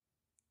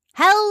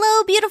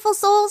Hello, beautiful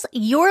souls.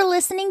 You're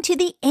listening to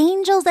the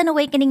Angels and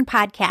Awakening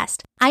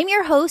podcast. I'm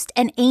your host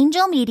and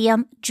angel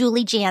medium,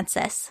 Julie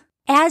Jancius.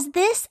 As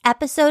this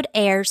episode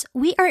airs,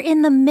 we are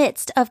in the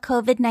midst of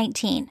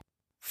COVID-19.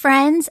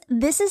 Friends,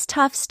 this is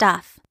tough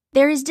stuff.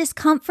 There is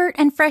discomfort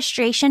and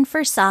frustration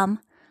for some,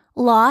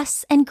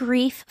 loss and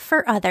grief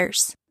for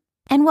others.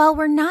 And while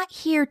we're not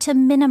here to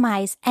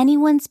minimize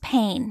anyone's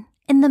pain,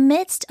 in the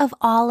midst of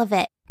all of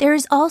it, there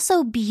is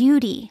also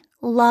beauty,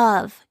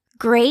 love,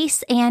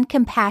 grace, and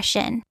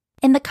compassion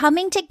in the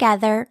coming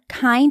together,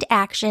 kind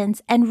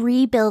actions, and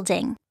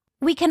rebuilding.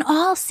 We can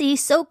all see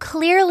so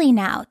clearly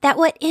now that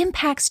what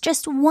impacts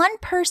just one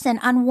person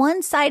on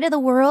one side of the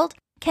world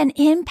can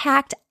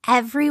impact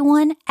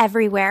everyone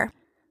everywhere.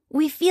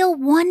 We feel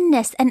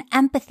oneness and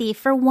empathy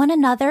for one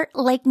another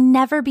like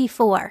never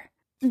before.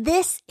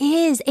 This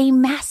is a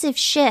massive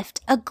shift,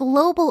 a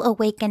global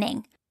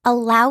awakening.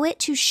 Allow it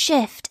to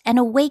shift and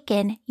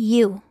awaken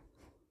you.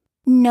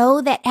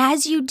 Know that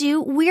as you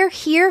do, we're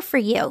here for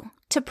you,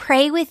 to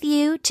pray with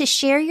you, to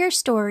share your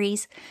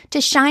stories,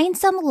 to shine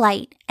some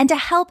light, and to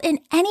help in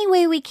any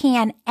way we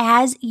can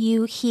as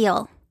you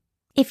heal.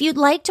 If you'd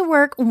like to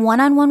work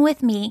one-on-one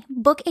with me,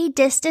 book a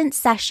distance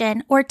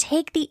session, or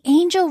take the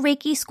Angel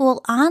Reiki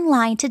School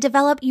online to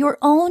develop your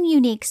own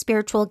unique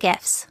spiritual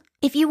gifts.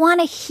 If you want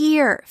to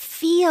hear,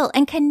 feel,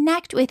 and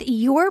connect with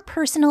your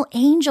personal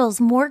angels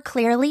more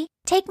clearly,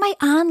 take my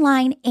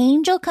online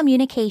Angel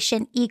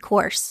Communication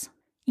e-course.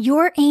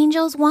 Your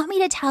angels want me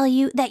to tell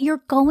you that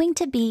you're going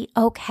to be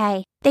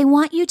okay. They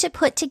want you to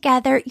put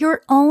together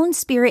your own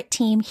spirit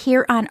team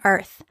here on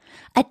Earth,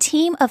 a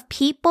team of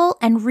people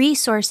and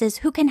resources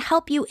who can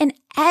help you in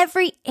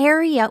every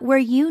area where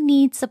you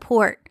need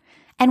support.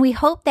 And we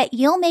hope that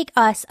you'll make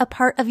us a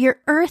part of your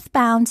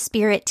earthbound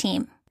spirit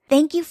team.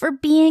 Thank you for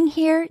being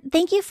here.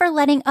 Thank you for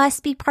letting us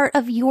be part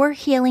of your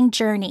healing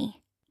journey.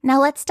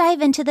 Now let's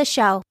dive into the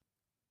show.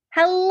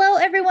 Hello,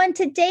 everyone.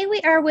 Today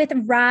we are with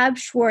Rob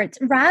Schwartz.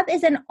 Rob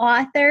is an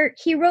author.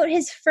 He wrote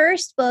his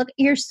first book,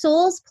 Your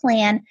Soul's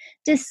Plan,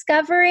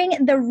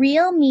 Discovering the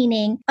Real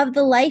Meaning of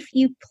the Life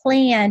You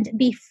Planned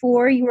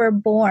Before You Were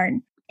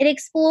Born. It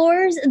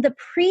explores the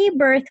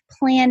pre-birth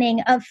planning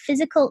of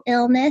physical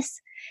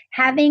illness,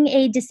 having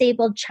a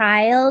disabled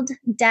child,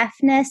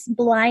 deafness,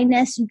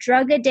 blindness,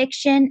 drug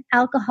addiction,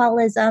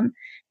 alcoholism,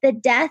 the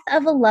death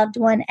of a loved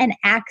one, and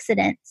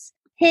accidents.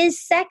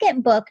 His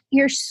second book,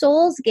 Your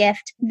Soul's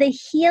Gift, The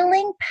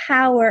Healing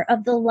Power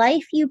of the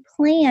Life You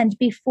Planned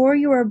Before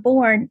You Were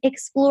Born,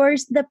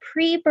 explores the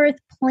pre-birth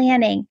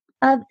planning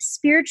of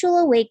spiritual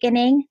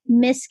awakening,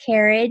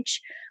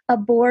 miscarriage,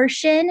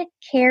 abortion,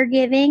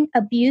 caregiving,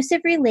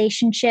 abusive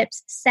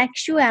relationships,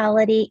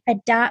 sexuality,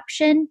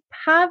 adoption,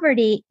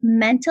 poverty,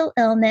 mental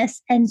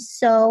illness, and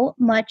so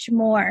much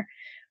more.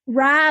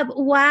 Rob,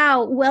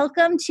 wow,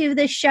 welcome to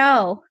the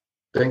show.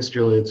 Thanks,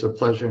 Julie. It's a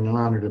pleasure and an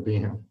honor to be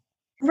here.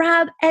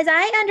 Rob, as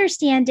I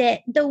understand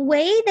it, the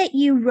way that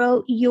you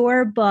wrote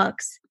your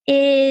books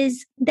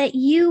is that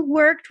you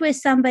worked with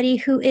somebody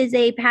who is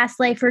a past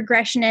life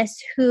regressionist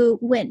who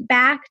went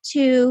back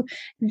to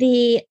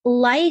the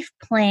life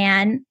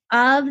plan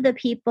of the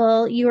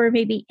people you were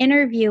maybe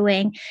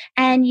interviewing.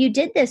 And you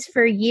did this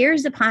for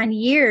years upon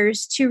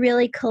years to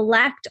really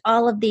collect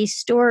all of these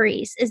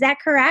stories. Is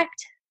that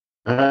correct?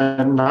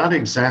 Not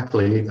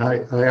exactly.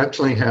 I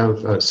actually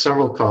have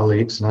several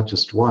colleagues, not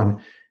just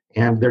one.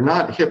 And they're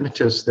not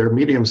hypnotists, they're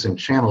mediums and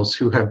channels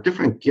who have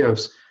different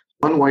gifts,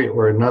 one way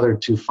or another,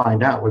 to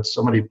find out what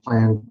somebody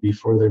planned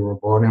before they were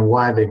born and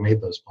why they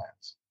made those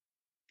plans.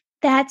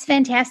 That's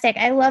fantastic.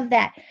 I love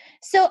that.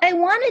 So I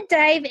want to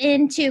dive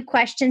into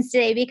questions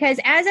today because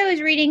as I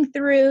was reading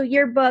through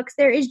your books,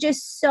 there is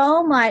just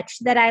so much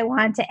that I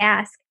want to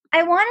ask.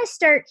 I want to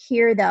start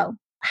here, though.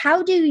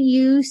 How do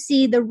you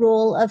see the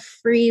role of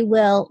free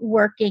will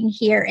working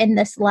here in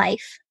this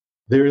life?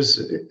 There's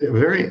a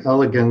very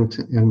elegant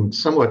and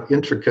somewhat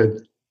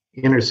intricate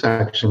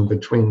intersection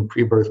between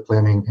pre-birth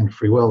planning and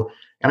free will.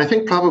 And I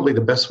think probably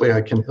the best way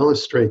I can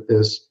illustrate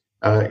this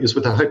is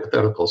with a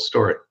hypothetical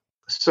story.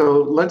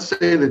 So let's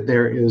say that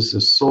there is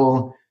a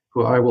soul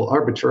who I will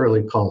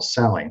arbitrarily call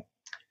Sally.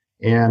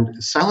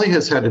 And Sally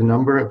has had a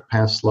number of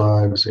past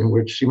lives in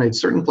which she made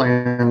certain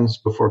plans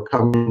before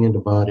coming into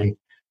body.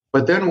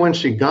 But then when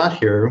she got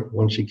here,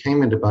 when she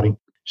came into body,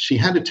 she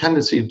had a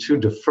tendency to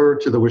defer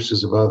to the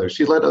wishes of others.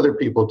 She let other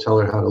people tell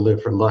her how to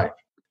live her life.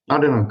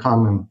 Not an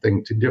uncommon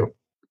thing to do.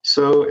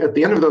 So at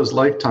the end of those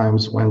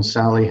lifetimes, when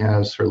Sally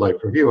has her life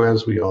review,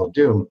 as we all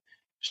do,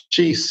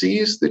 she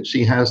sees that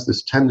she has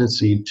this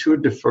tendency to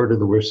defer to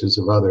the wishes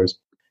of others.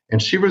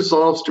 And she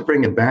resolves to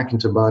bring it back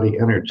into body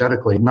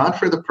energetically, not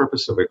for the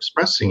purpose of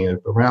expressing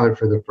it, but rather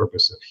for the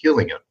purpose of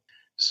healing it.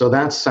 So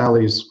that's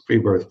Sally's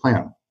pre-birth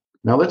plan.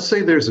 Now, let's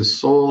say there's a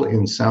soul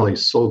in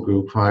Sally's soul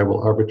group, who I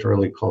will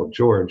arbitrarily call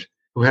George,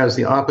 who has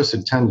the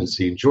opposite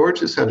tendency. George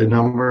has had a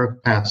number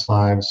of past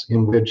lives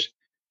in which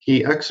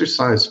he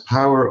exercised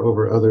power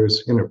over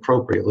others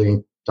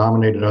inappropriately,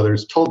 dominated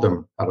others, told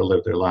them how to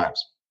live their lives.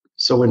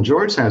 So when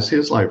George has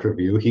his life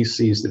review, he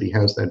sees that he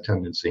has that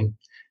tendency.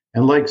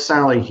 And like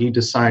Sally, he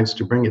decides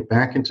to bring it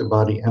back into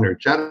body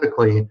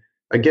energetically,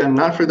 again,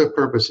 not for the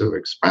purpose of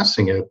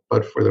expressing it,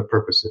 but for the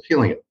purpose of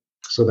healing it.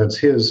 So that's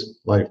his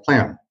life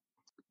plan.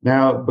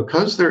 Now,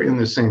 because they're in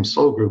the same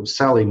soul group,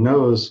 Sally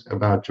knows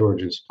about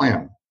George's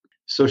plan.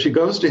 So she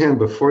goes to him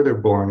before they're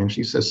born and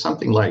she says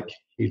something like,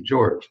 "Hey,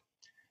 George,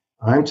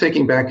 I'm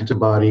taking back into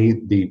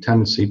body the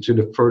tendency to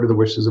defer to the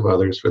wishes of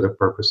others for the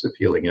purpose of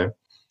healing it.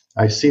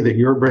 I see that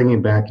you're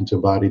bringing back into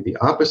body the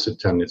opposite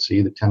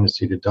tendency, the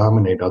tendency to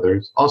dominate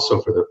others,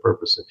 also for the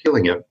purpose of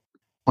healing it.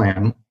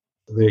 Plan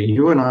that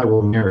you and I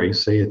will marry,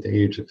 say at the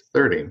age of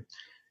 30.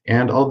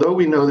 And although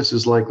we know this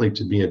is likely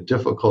to be a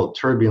difficult,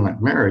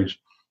 turbulent marriage,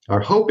 our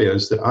hope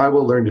is that I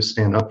will learn to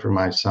stand up for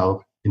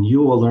myself and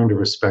you will learn to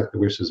respect the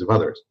wishes of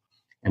others."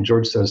 And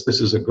George says,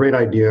 "This is a great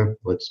idea.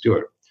 Let's do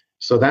it."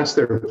 So that's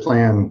their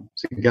plan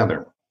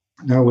together.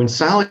 Now, when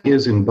Sally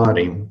is in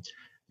body,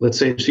 let's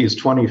say she's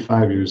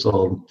 25 years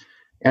old,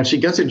 and she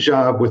gets a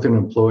job with an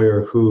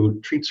employer who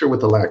treats her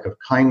with a lack of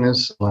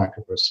kindness, lack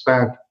of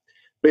respect,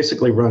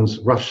 basically runs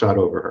roughshod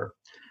over her.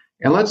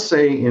 And let's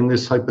say in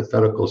this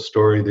hypothetical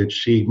story that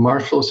she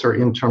marshals her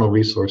internal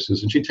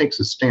resources and she takes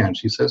a stand.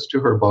 She says to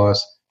her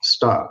boss,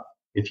 "Stop.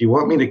 If you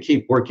want me to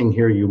keep working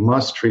here, you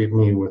must treat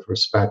me with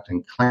respect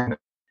and kindness."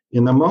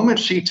 In the moment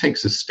she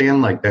takes a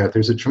stand like that,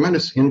 there's a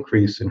tremendous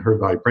increase in her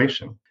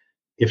vibration.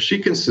 If she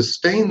can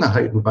sustain the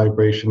heightened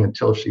vibration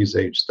until she's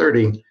age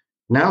 30,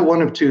 now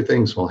one of two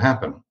things will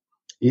happen.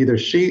 Either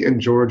she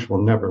and George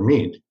will never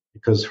meet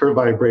because her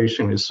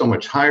vibration is so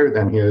much higher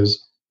than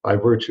his by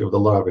virtue of the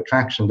law of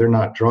attraction, they're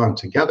not drawn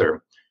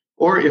together.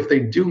 Or if they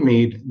do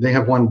meet, they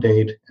have one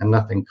date and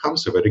nothing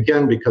comes of it.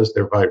 Again, because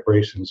their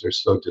vibrations are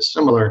so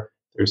dissimilar,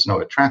 there's no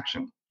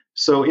attraction.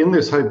 So in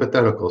this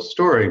hypothetical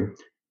story,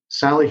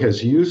 Sally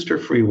has used her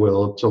free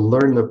will to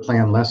learn the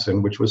plan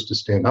lesson, which was to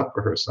stand up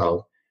for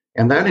herself.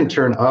 And that in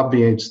turn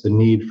obviates the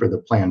need for the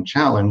plan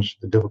challenge,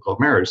 the difficult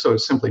marriage. So it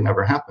simply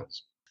never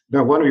happens.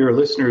 Now, one of your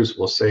listeners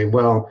will say,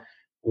 "Well,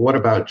 what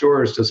about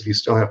George? Does he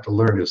still have to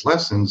learn his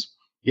lessons?"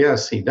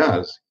 Yes, he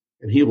does.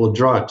 And he will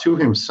draw to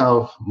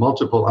himself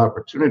multiple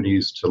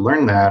opportunities to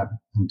learn that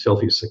until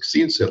he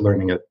succeeds at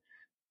learning it.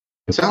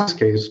 In Sally's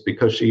case,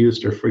 because she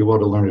used her free will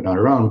to learn it on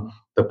her own,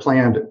 the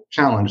planned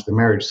challenge, the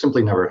marriage,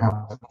 simply never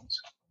happens.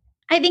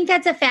 I think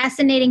that's a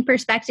fascinating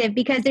perspective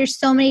because there's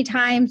so many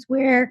times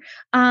where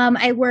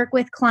I work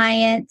with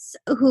clients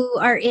who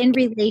are in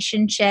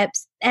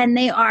relationships and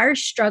they are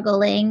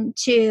struggling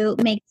to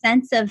make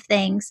sense of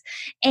things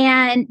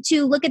and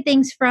to look at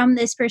things from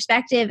this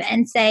perspective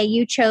and say,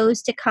 you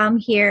chose to come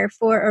here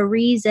for a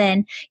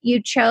reason.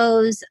 You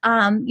chose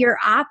your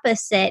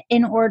opposite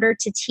in order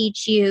to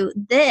teach you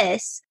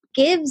this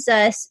gives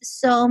us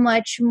so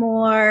much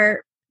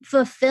more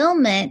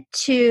fulfillment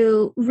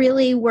to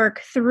really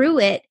work through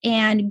it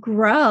and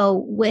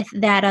grow with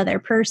that other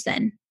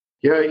person.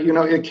 Yeah,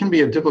 it can be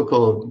a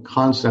difficult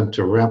concept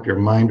to wrap your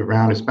mind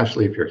around,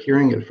 especially if you're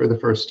hearing it for the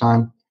first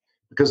time,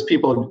 because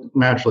people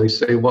naturally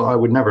say, well, I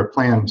would never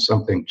plan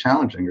something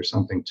challenging or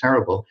something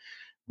terrible.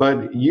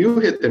 But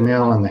you hit the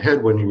nail on the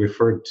head when you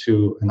referred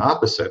to an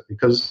opposite,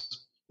 because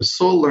the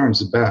soul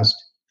learns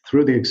best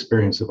through the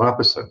experience of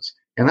opposites.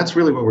 And that's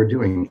really what we're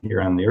doing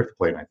here on the Earth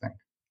plane, I think.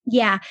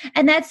 Yeah.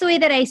 And that's the way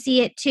that I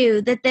see it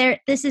too, that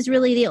this is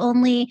really the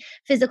only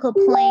physical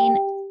plane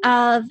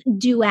of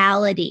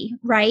duality,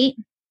 right?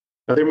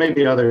 There may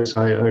be others.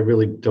 I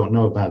really don't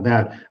know about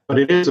that, but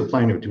it is a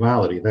plane of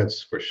duality.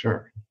 That's for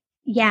sure.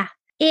 Yeah.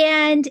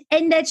 And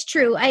that's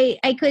true.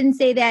 I couldn't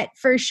say that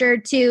for sure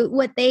too.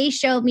 What they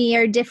show me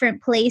are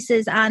different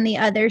places on the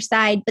other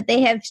side, but they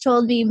have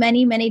told me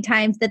many, many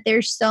times that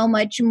there's so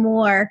much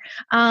more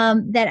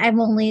that I'm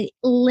only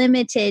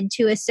limited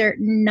to a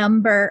certain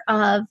number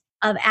of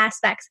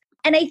aspects.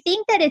 And I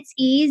think that it's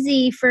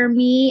easy for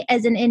me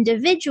as an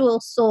individual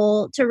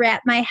soul to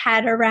wrap my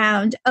head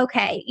around,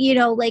 okay,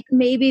 like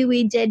maybe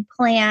we did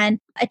plan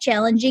a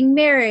challenging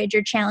marriage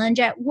or challenge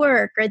at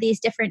work or these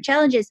different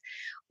challenges.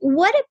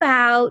 What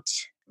about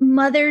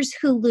mothers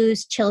who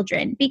lose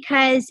children?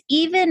 Because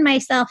even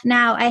myself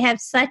now, I have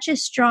such a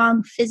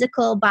strong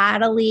physical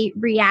bodily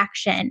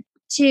reaction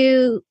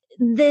to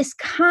this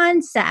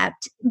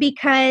concept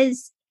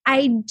because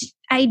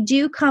I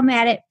do come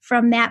at it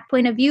from that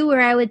point of view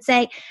where I would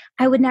say,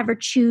 I would never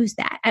choose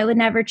that. I would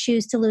never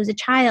choose to lose a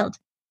child.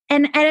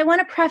 And I want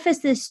to preface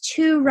this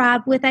too,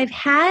 Rob, with I've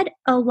had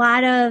a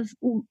lot of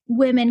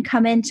women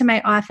come into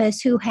my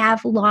office who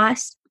have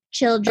lost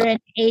children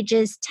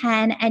ages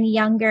 10 and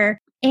younger.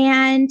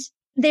 And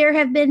there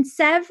have been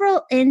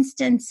several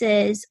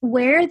instances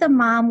where the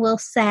mom will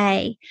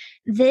say,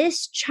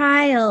 this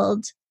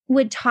child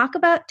would talk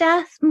about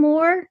death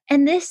more.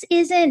 And this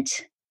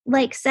isn't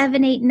like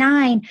 7, 8,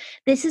 9.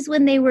 This is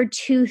when they were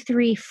 2,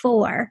 3,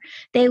 4.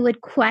 They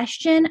would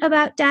question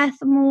about death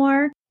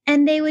more.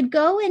 And they would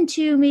go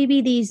into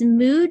maybe these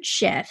mood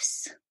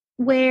shifts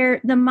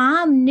where the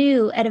mom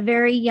knew at a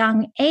very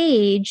young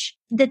age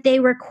that they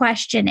were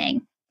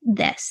questioning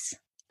this.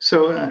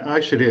 So I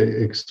should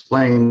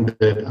explain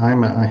that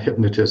I'm a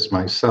hypnotist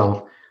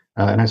myself,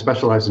 and I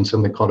specialize in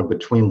something called a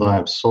between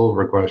lives soul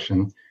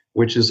regression.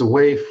 which is a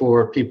way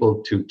for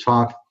people to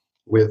talk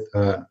with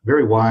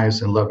very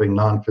wise and loving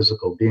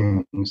non-physical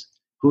beings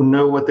who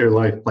know what their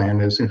life plan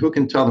is and who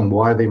can tell them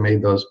why they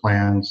made those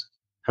plans,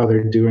 how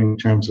they're doing in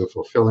terms of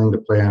fulfilling the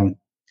plan,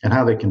 and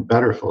how they can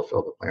better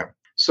fulfill the plan.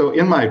 So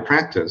in my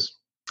practice,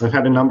 I've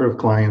had a number of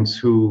clients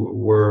who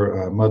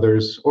were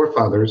mothers or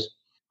fathers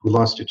who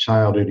lost a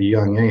child at a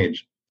young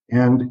age.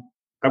 And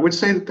I would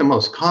say that the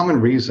most common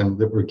reason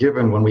that we're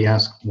given when we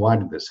ask, why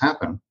did this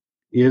happen,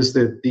 is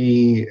that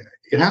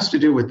it has to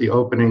do with the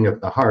opening of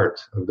the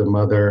heart of the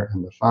mother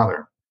and the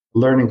father,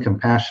 learning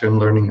compassion,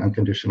 learning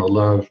unconditional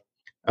love.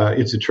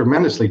 It's a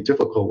tremendously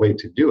difficult way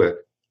to do it,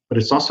 but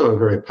it's also a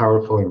very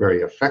powerful and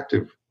very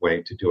effective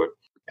way to do it.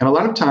 And a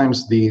lot of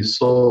times the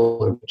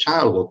soul of the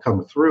child will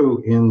come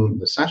through in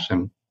the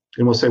session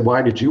and will say,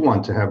 why did you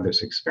want to have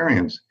this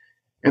experience?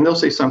 And they'll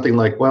say something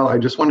like, well, I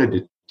just wanted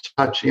to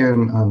touch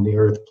in on the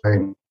earth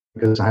plane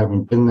because I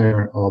haven't been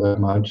there all that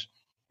much.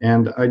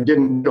 And I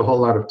didn't need a whole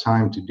lot of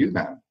time to do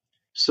that.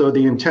 So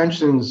the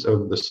intentions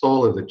of the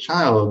soul of the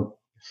child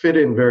fit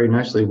in very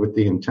nicely with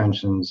the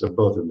intentions of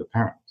both of the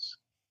parents.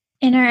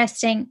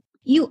 Interesting.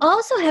 You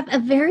also have a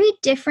very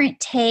different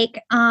take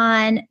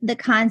on the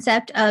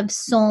concept of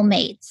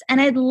soulmates.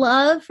 And I'd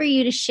love for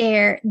you to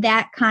share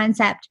that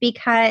concept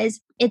because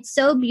it's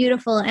so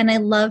beautiful and I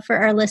love for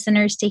our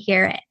listeners to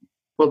hear it.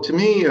 Well, to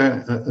me,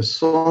 a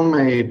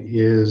soulmate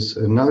is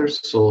another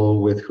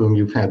soul with whom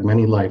you've had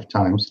many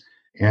lifetimes,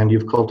 and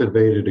you've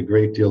cultivated a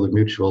great deal of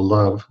mutual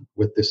love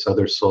with this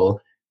other soul.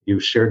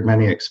 You've shared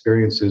many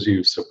experiences.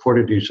 You've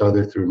supported each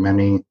other through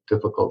many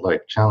difficult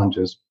life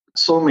challenges.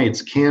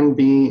 Soulmates can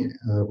be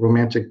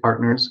romantic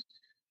partners,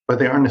 but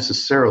they aren't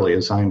necessarily,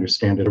 as I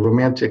understand it. A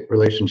romantic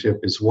relationship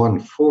is one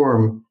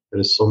form that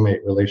a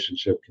soulmate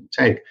relationship can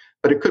take,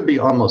 but it could be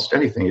almost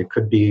anything. It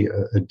could be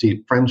a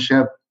deep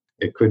friendship.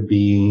 It could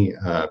be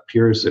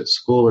peers at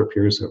school or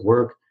peers at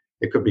work.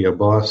 It could be a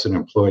boss and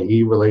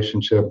employee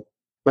relationship,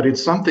 but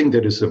it's something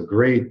that is of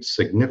great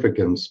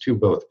significance to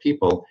both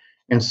people.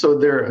 And so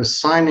they're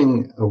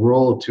assigning a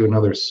role to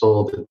another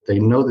soul that they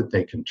know that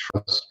they can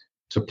trust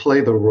to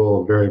play the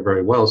role very,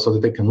 very well so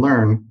that they can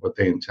learn what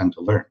they intend to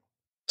learn.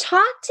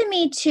 Talk to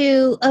me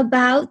too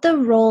about the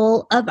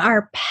role of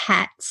our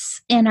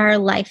pets in our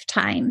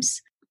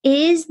lifetimes.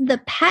 Is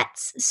the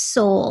pet's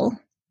soul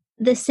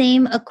the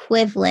same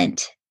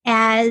equivalent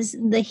as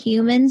the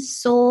human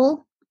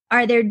soul?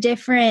 Are there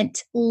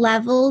different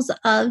levels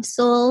of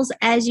souls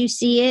as you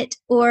see it,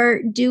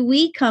 or do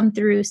we come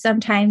through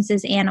sometimes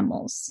as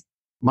animals?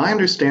 My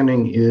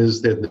understanding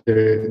is that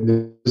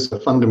there is a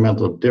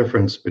fundamental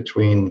difference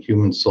between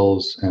human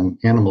souls and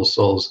animal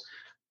souls,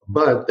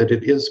 but that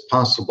it is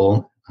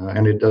possible,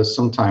 and it does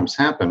sometimes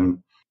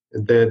happen,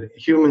 that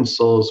human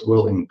souls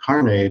will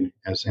incarnate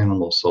as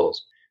animal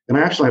souls. And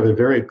I actually have a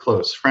very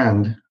close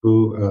friend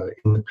who,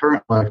 in the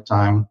current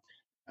lifetime,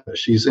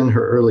 she's in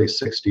her early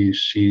 60s,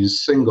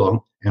 she's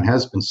single and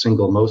has been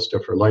single most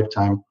of her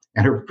lifetime,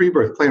 and her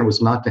pre-birth plan was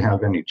not to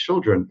have any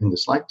children in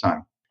this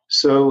lifetime.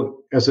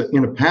 So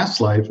in a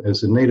past life,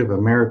 as a Native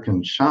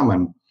American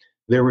shaman,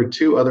 there were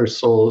two other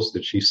souls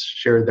that she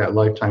shared that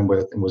lifetime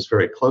with and was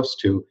very close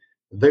to.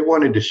 They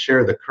wanted to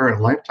share the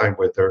current lifetime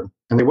with her,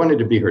 and they wanted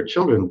to be her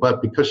children,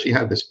 but because she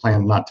had this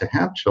plan not to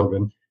have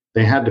children,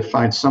 they had to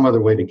find some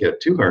other way to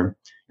get to her.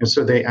 And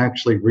so they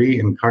actually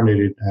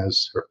reincarnated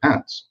as her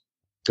pets.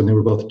 And they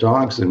were both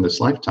dogs in this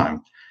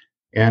lifetime.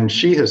 And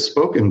she has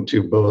spoken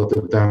to both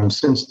of them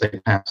since they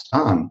passed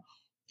on.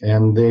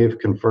 And they've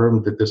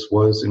confirmed that this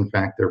was, in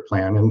fact, their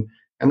plan.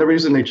 And the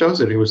reason they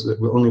chose it was the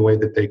only way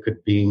that they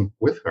could be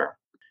with her.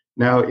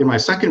 Now, in my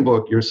second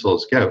book, Your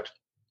Soul's Gift,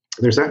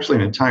 there's actually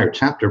an entire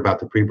chapter about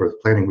the pre-birth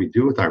planning we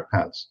do with our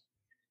pets.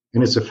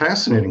 And it's a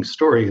fascinating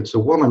story. It's a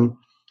woman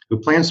who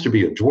plans to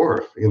be a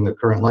dwarf in the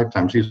current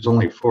lifetime. She's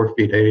only 4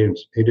 feet 8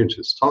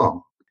 inches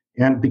tall.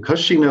 And because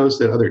she knows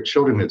that other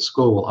children at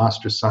school will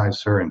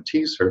ostracize her and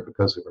tease her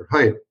because of her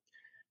height,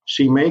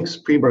 she makes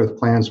pre-birth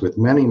plans with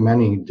many,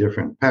 many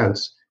different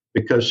pets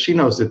because she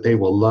knows that they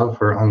will love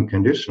her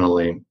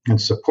unconditionally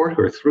and support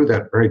her through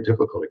that very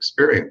difficult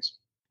experience.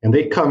 And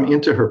they come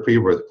into her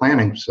pre-birth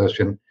planning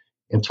session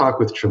and talk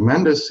with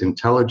tremendous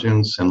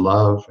intelligence and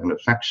love and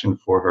affection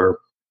for her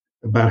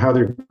about how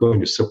they're going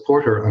to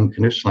support her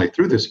unconditionally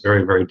through this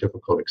very, very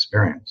difficult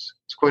experience.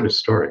 It's quite a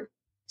story.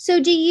 So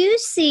do you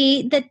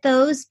see that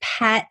those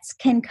pets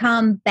can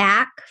come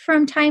back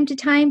from time to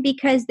time?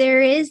 Because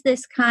there is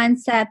this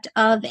concept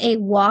of a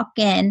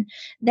walk-in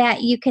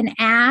that you can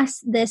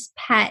ask this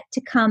pet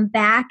to come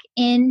back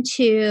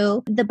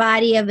into the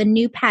body of a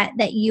new pet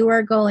that you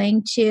are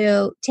going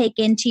to take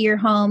into your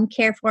home,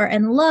 care for,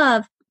 and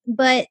love.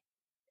 But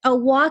a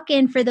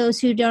walk-in, for those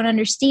who don't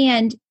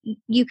understand,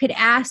 you could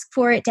ask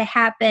for it to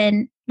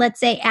happen, let's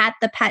say at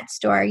the pet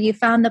store. You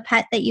found the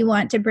pet that you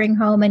want to bring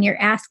home and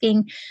you're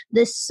asking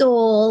the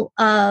soul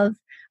of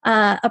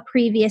a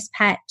previous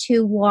pet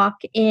to walk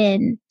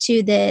in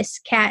to this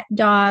cat,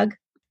 dog,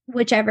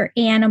 whichever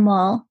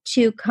animal,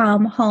 to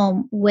come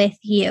home with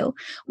you.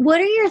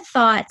 What are your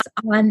thoughts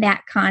on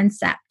that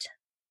concept?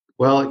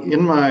 Well,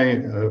 in my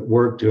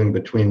work doing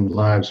between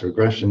lives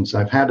regressions,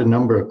 I've had a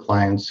number of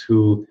clients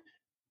who,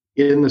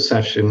 in the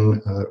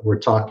session, were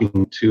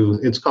talking to,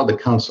 it's called the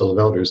Council of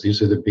Elders.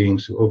 These are the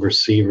beings who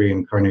oversee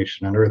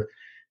reincarnation on Earth.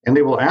 And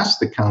they will ask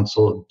the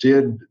council,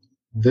 did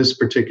this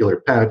particular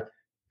pet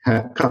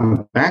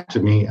come back to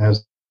me as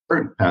a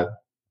current pet?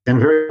 And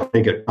very often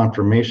they get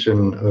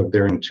confirmation of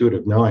their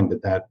intuitive knowing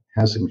that that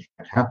has in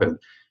fact happened.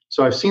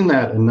 So I've seen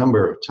that a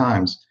number of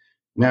times.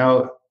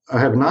 Now, I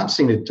have not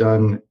seen it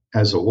done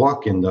as a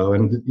walk-in, though,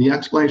 and the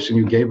explanation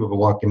you gave of a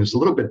walk-in is a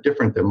little bit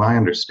different than my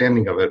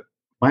understanding of it.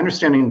 My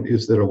understanding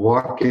is that a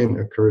walk-in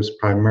occurs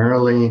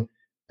primarily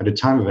at a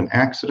time of an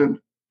accident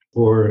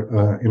or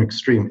an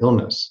extreme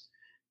illness.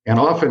 And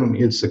often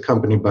it's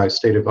accompanied by a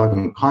state of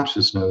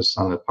unconsciousness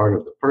on the part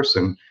of the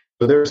person.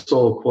 So their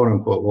soul, quote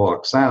unquote,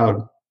 walks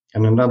out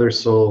and another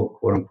soul,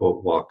 quote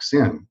unquote, walks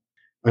in.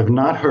 I've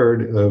not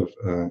heard of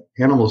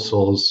animal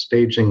souls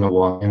staging a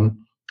walk-in.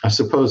 I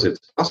suppose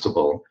it's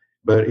possible,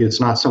 but it's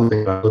not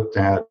something I looked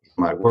at in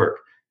my work.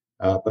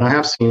 But I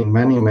have seen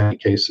many, many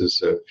cases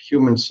of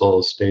human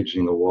souls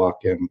staging a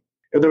walk-in.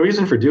 And the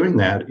reason for doing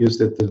that is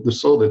that the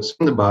soul that's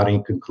in the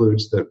body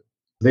concludes that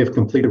they've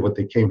completed what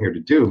they came here to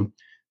do.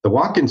 The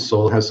walk-in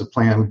soul has a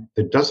plan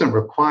that doesn't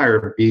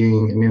require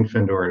being an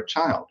infant or a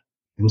child.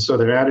 And so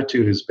their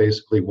attitude is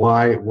basically,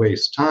 why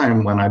waste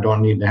time when I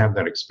don't need to have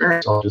that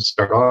experience? I'll just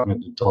start off in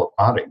an adult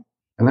body.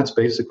 And that's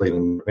basically the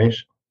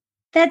motivation.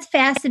 That's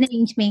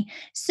fascinating to me.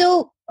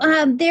 So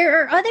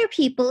there are other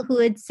people who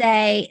would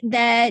say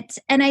that,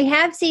 and I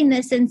have seen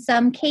this in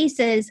some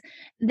cases,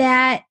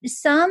 that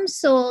some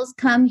souls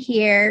come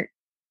here,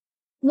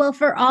 well,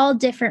 for all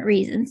different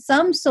reasons.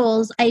 Some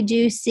souls I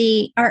do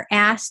see are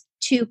asked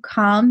to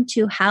come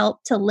to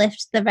help to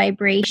lift the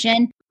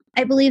vibration.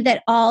 I believe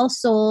that all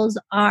souls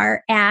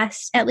are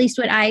asked, at least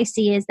what I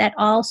see is that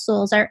all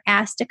souls are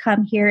asked to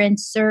come here and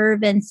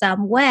serve in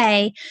some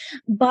way.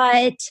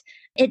 But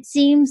it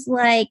seems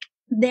like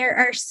there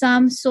are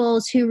some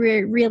souls who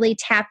really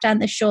tapped on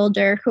the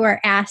shoulder, who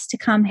are asked to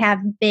come have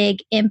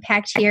big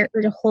impact here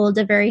or to hold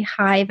a very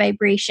high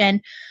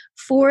vibration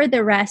for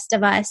the rest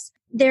of us.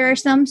 There are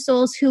some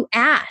souls who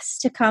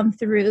asked to come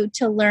through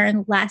to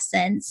learn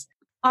lessons.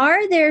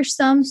 Are there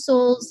some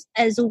souls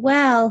as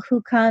well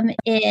who come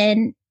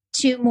in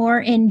to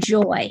more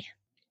enjoy?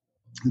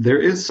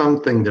 There is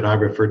something that I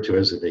refer to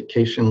as a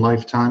vacation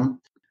lifetime.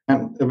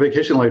 And a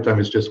vacation lifetime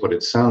is just what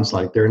it sounds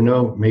like. There are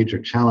no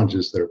major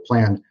challenges that are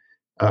planned.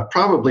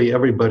 Probably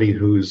everybody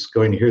who's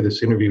going to hear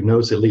this interview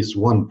knows at least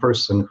one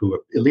person who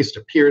at least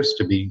appears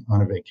to be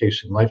on a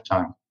vacation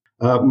lifetime.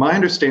 My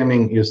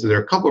understanding is that there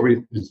are a couple of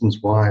reasons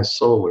why a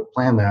soul would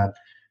plan that.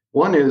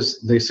 One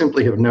is they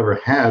simply have never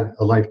had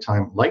a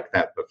lifetime like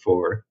that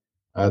before.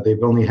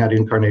 They've only had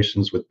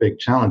incarnations with big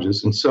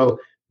challenges. And so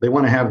they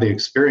want to have the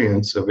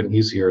experience of an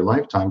easier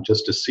lifetime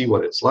just to see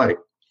what it's like.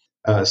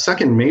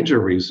 Second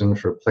major reason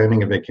for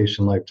planning a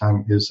vacation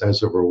lifetime is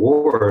as a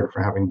reward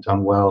for having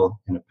done well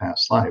in a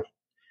past life.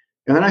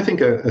 And then I think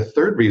a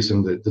third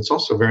reason that's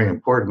also very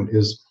important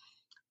is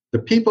the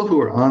people who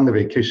are on the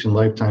vacation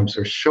lifetimes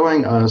are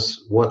showing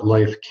us what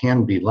life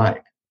can be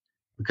like.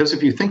 Because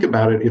if you think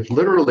about it, if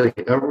literally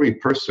every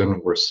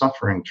person were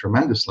suffering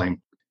tremendously,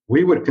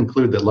 we would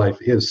conclude that life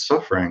is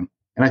suffering.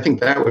 And I think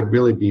that would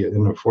really be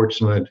an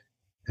unfortunate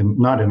and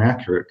not an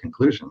accurate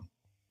conclusion.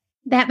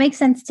 That makes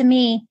sense to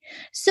me.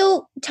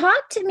 So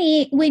talk to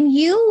me, when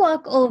you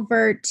walk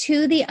over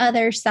to the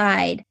other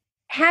side,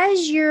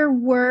 has your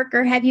work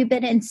or have you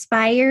been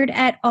inspired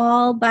at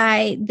all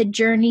by the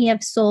Journey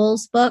of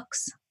Souls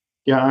books?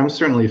 Yeah, I'm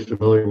certainly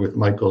familiar with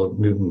Michael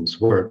Newton's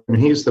work. And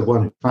he's the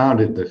one who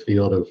founded the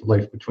field of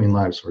life between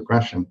lives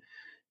regression.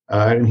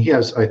 And he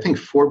has, I think,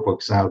 4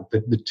 books out.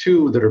 The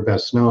 2 that are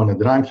best known and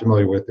that I'm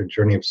familiar with are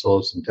Journey of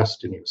Souls and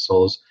Destiny of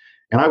Souls.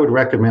 And I would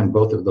recommend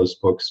both of those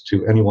books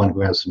to anyone who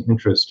has an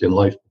interest in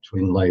life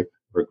between life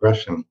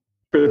regression.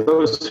 For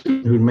those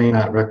who may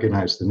not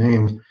recognize the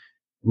name,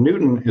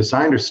 Newton, as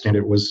I understand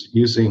it, was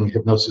using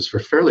hypnosis for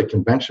fairly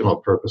conventional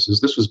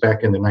purposes. This was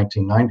back in the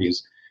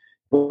 1990s.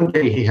 One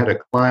day he had a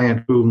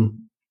client who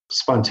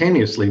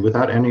spontaneously,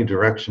 without any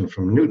direction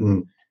from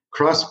Newton,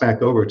 crossed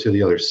back over to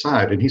the other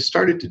side. And he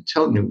started to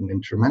tell Newton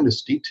in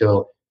tremendous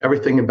detail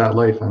everything about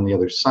life on the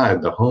other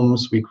side, the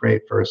homes we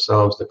create for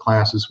ourselves, the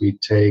classes we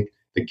take,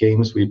 the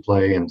games we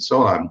play, and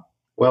so on.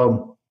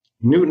 Well,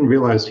 Newton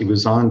realized he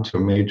was on to a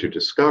major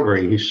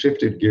discovery. He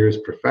shifted gears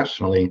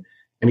professionally,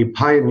 and he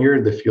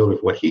pioneered the field of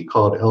what he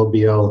called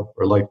LBL,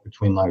 or life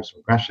between lives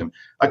regression.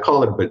 I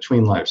call it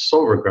between lives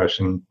soul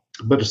regression,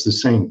 but it's the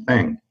same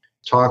thing.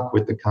 Talk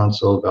with the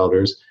Council of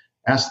Elders.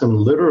 Ask them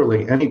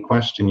literally any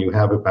question you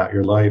have about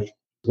your life.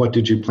 What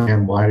did you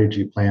plan? Why did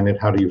you plan it?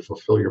 How do you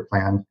fulfill your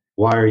plan?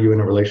 Why are you in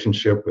a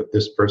relationship with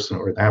this person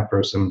or that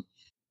person?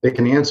 They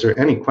can answer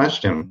any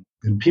question.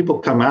 And people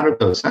come out of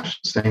those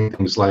sessions saying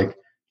things like,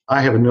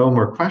 I have no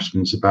more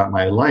questions about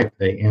my life.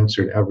 They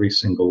answered every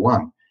single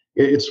one.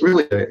 It's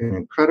really an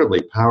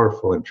incredibly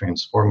powerful and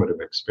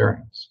transformative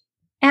experience.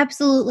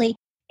 Absolutely.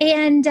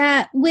 And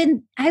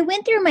when I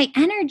went through my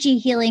energy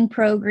healing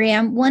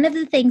program, one of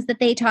the things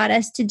that they taught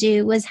us to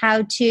do was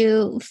how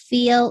to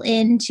feel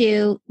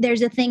into,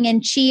 there's a thing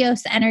in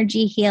Chios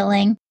energy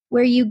healing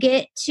where you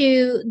get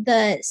to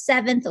the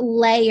seventh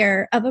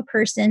layer of a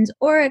person's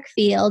auric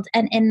field.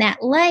 And in that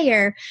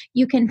layer,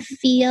 you can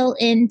feel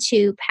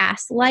into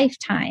past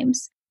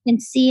lifetimes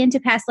and see into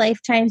past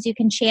lifetimes. You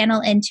can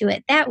channel into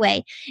it that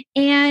way.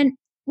 And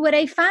what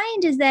I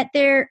find is that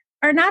there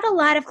are not a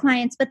lot of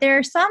clients, but there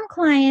are some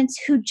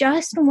clients who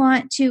just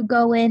want to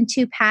go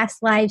into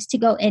past lives,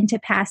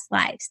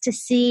 to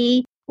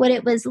see what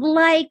it was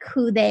like,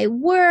 who they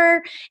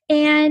were.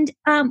 And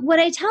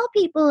what I tell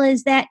people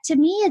is that to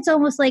me, it's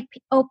almost like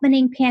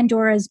opening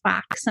Pandora's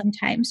box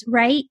sometimes,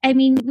 right? I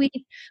mean, we've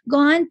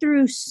gone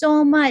through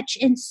so much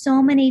in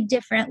so many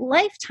different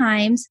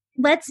lifetimes.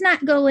 Let's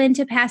not go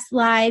into past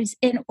lives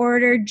in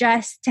order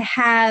just to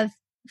have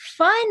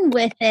fun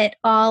with it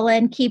all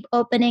and keep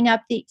opening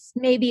up these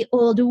maybe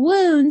old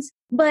wounds,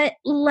 but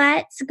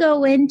let's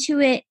go into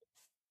it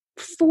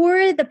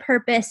for the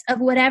purpose of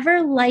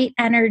whatever light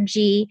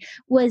energy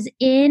was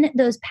in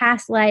those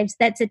past lives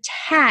that's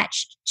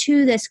attached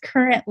to this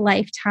current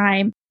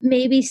lifetime.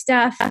 Maybe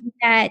stuff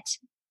that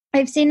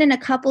I've seen in a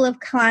couple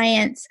of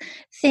clients,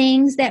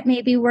 things that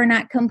maybe were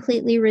not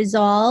completely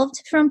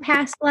resolved from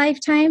past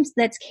lifetimes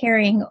that's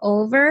carrying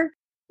over.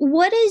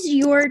 What is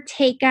your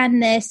take on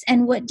this,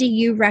 and what do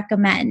you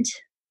recommend?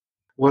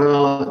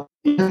 Well,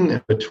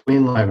 in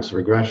between lives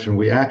regression,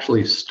 we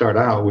actually start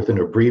out with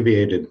an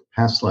abbreviated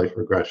past life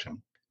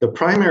regression. The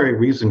primary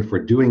reason for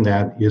doing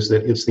that is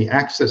that it's the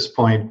access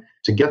point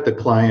to get the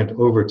client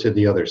over to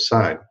the other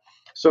side.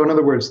 So in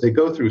other words, they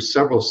go through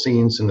several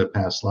scenes in the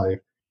past life.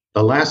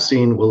 The last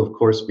scene will, of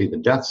course, be the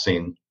death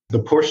scene.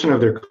 The portion of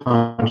their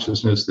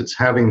consciousness that's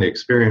having the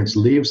experience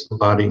leaves the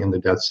body in the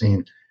death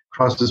scene,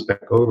 crosses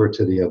back over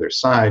to the other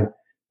side.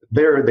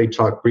 There, they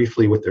talk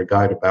briefly with their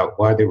guide about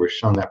why they were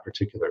shown that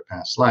particular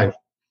past life,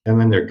 and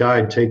then their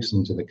guide takes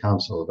them to the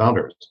Council of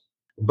Elders.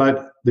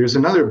 But there's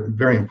another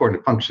very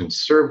important function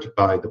served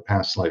by the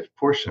past life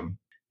portion,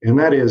 and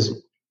that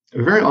is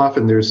very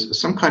often there's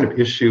some kind of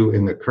issue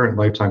in the current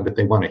lifetime that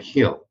they want to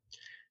heal.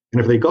 And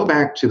if they go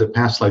back to the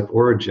past life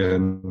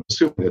origin,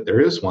 assuming that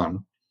there is one,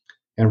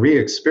 and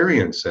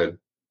re-experience it,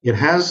 it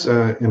has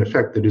an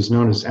effect that is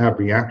known as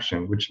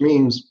abreaction, which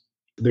means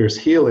there's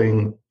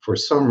healing for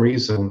some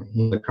reason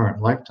in the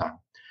current lifetime.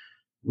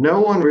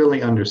 No one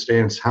really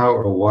understands how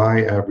or why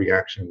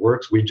abreaction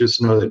works. We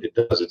just know that it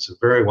does. It's a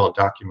very well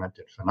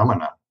documented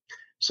phenomenon.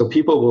 So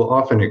people will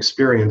often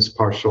experience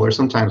partial or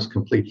sometimes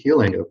complete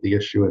healing of the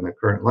issue in the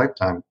current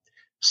lifetime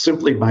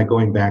simply by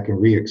going back and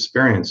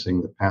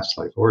re-experiencing the past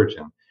life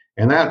origin.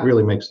 And that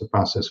really makes the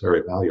process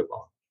very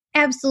valuable.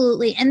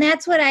 Absolutely. And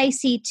that's what I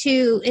see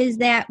too, is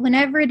that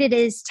whenever it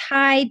is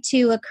tied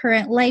to a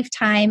current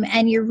lifetime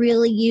and you're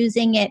really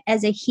using it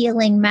as a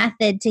healing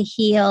method to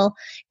heal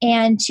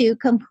and to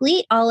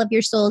complete all of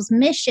your soul's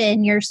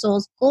mission, your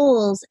soul's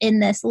goals in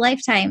this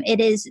lifetime,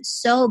 it is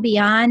so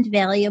beyond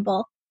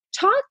valuable.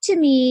 Talk to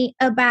me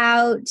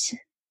about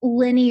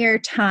linear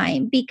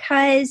time,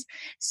 because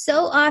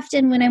so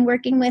often when I'm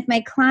working with my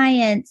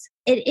clients,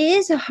 it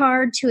is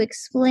hard to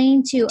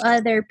explain to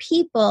other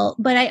people,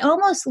 but I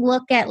almost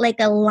look at like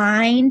a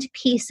lined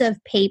piece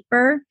of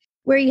paper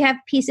where you have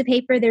a piece of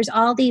paper, there's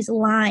all these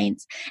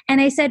lines. And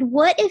I said,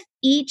 what if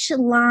each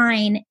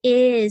line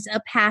is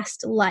a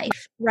past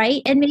life,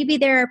 right? And maybe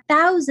there are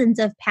thousands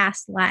of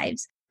past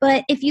lives.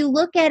 But if you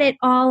look at it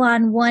all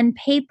on one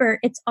paper,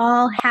 it's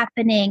all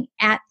happening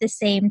at the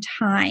same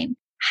time.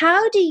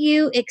 How do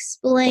you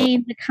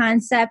explain the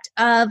concept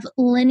of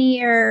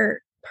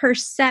linear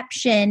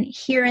perception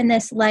here in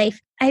this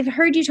life? I've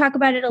heard you talk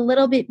about it a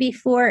little bit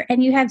before,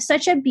 and you have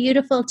such a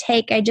beautiful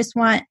take. I just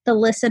want the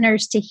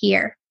listeners to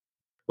hear.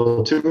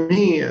 Well, to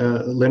me,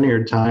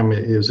 linear time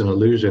is an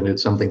illusion.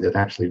 It's something that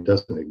actually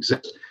doesn't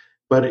exist.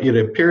 But it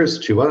appears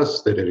to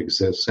us that it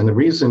exists. And the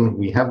reason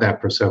we have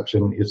that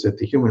perception is that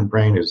the human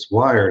brain is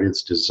wired,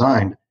 it's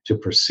designed to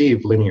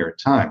perceive linear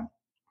time.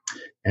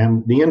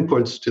 And the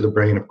inputs to the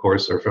brain, of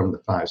course, are from the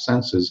five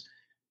senses.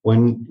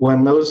 When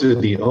those are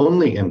the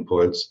only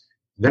inputs,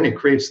 then it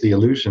creates the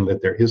illusion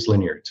that there is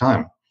linear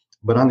time.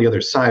 But on the other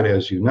side,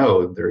 as you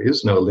know, there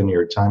is no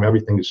linear time.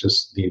 Everything is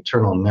just the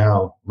eternal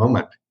now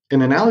moment.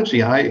 An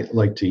analogy I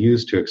like to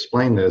use to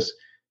explain this,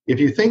 if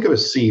you think of a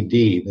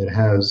CD that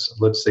has,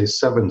 let's say,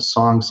 7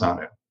 songs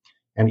on it,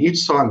 and each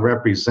song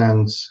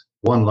represents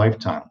one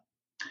lifetime.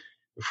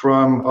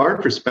 From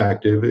our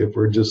perspective, if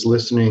we're just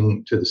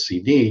listening to the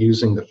CD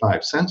using the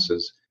 5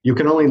 senses, you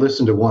can only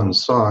listen to one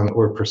song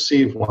or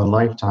perceive one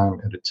lifetime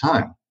at a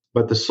time.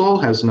 But the soul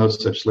has no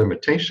such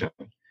limitation.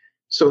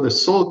 So the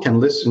soul can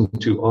listen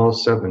to all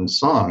 7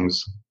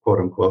 songs, quote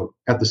unquote,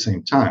 at the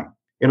same time.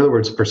 In other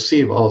words,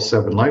 perceive all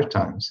 7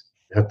 lifetimes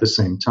at the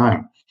same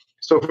time.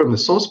 So from the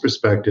soul's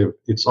perspective,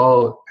 it's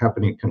all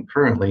happening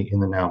concurrently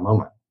in the now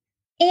moment.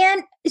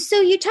 And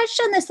so you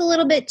touched on this a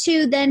little bit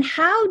too. Then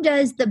how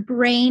does the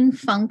brain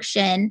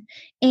function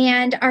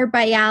and our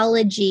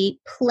biology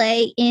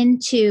play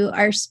into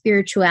our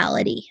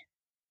spirituality?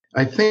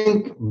 I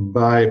think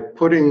by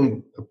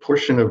putting a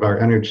portion of our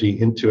energy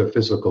into a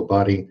physical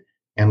body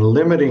and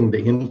limiting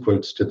the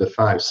inputs to the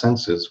five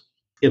senses,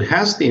 it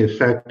has the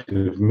effect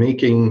of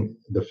making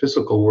the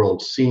physical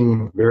world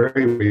seem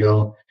very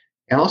real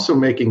and also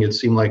making it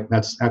seem like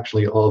that's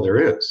actually all there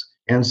is.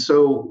 And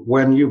so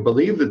when you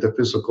believe that the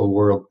physical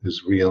world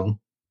is real,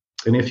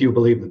 and if you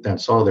believe that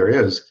that's all there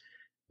is,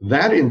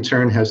 that in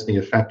turn has the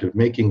effect of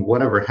making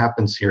whatever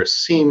happens here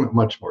seem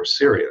much more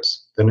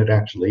serious than it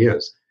actually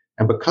is.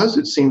 And because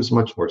it seems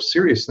much more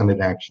serious than it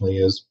actually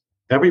is,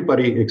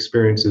 everybody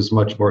experiences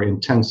much more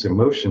intense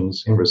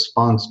emotions in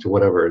response to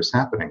whatever is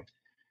happening.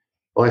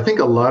 Well, I think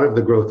a lot of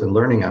the growth and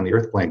learning on the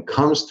earth plane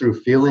comes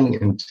through feeling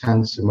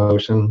intense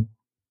emotion,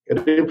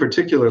 and in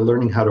particular,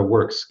 learning how to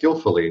work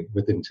skillfully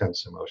with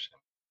intense emotion.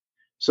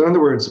 So in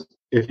other words,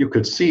 if you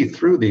could see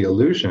through the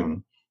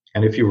illusion,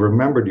 and if you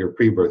remembered your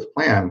pre-birth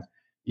plan,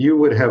 you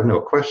would have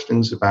no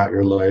questions about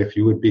your life.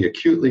 You would be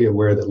acutely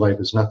aware that life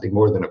is nothing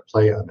more than a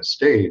play on a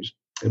stage.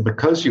 And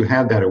because you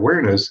had that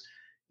awareness,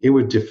 it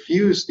would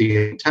diffuse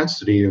the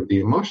intensity of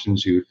the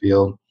emotions you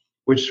feel,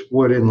 which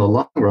would, in the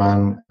long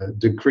run,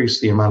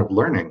 decrease the amount of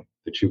learning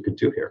that you could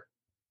do here.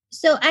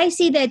 So I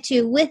see that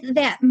too, with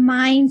that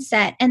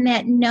mindset and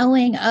that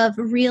knowing of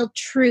real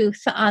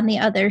truth on the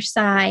other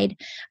side.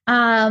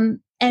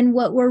 And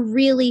what we're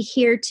really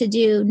here to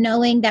do,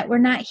 knowing that we're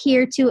not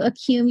here to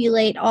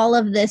accumulate all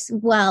of this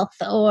wealth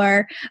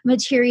or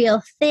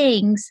material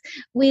things.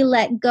 We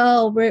let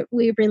go,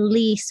 we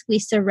release, we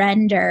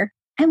surrender.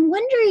 I'm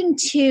wondering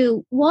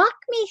too, walk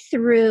me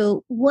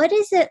through, what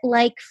is it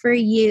like for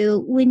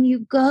you when you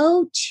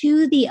go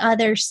to the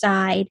other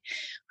side?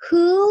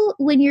 Who,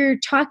 when you're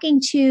talking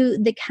to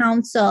the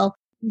council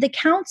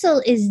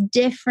is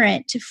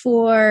different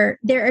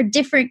there are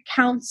different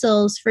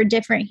councils for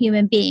different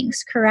human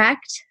beings,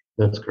 correct?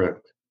 That's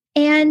correct.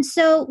 And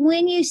so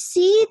when you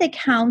see the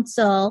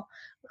council,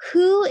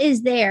 who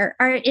is there?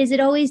 Is it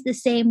always the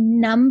same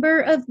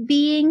number of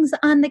beings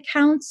on the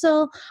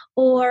council,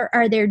 or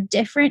are there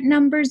different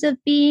numbers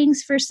of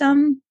beings for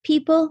some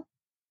people?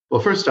 Well,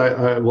 first,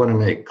 I want to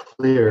make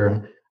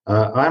clear,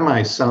 I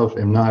myself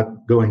am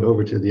not going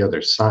over to the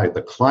other side.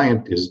 The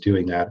client is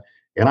doing that.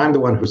 And I'm the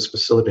one who's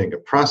facilitating a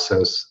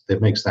process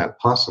that makes that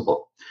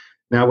possible.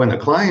 Now, when the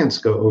clients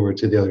go over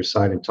to the other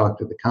side and talk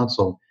to the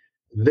council,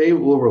 they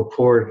will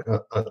report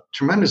a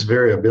tremendous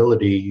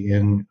variability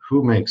in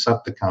who makes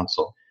up the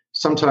council.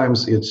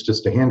 Sometimes it's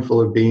just a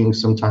handful of beings.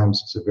 Sometimes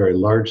it's a very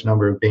large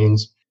number of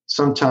beings.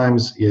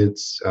 Sometimes it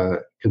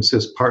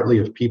consists partly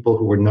of people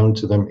who were known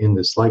to them in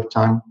this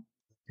lifetime.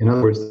 In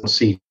other words, they don't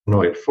see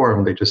humanoid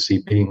form. They just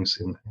see beings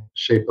in the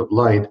shape of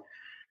light.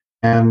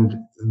 And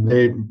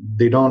they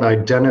don't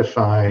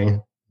identify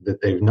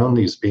that they've known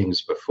these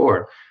beings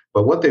before.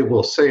 But what they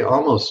will say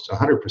almost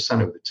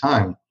 100% of the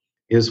time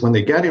is when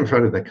they get in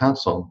front of the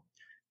council,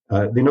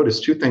 they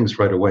notice two things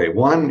right away.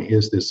 One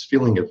is this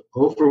feeling of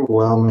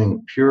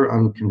overwhelming, pure,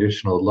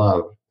 unconditional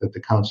love that the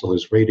council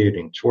is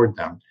radiating toward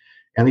them.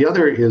 And the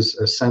other is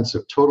a sense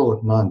of total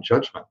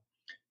non-judgment.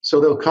 So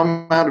they'll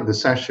come out of the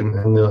session,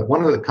 and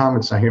one of the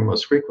comments I hear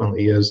most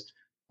frequently is,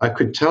 I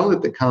could tell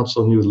that the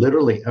council knew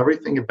literally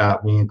everything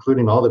about me,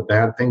 including all the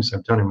bad things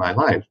I've done in my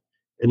life,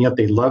 and yet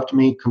they loved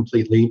me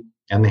completely,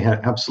 and they had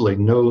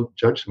absolutely no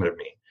judgment of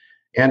me.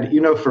 And,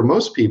 for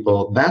most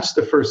people, that's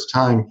the first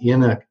time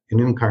in an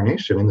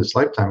incarnation in this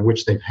lifetime in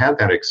which they've had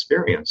that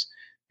experience.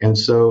 And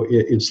so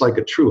it's like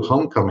a true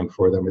homecoming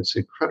for them. It's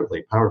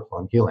incredibly powerful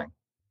and healing.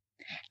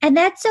 And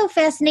that's so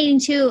fascinating,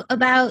 too,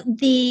 about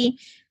the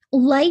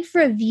life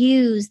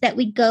reviews that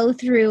we go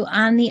through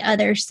on the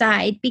other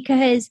side,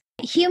 because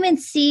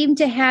humans seem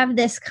to have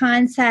this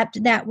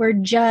concept that we're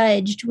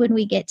judged when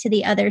we get to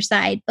the other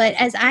side. But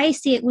as I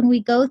see it, when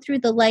we go through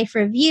the life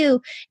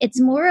review,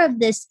 it's more of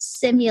this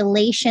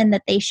simulation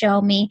that they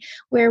show me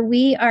where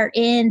we are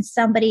in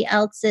somebody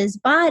else's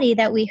body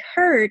that we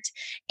hurt,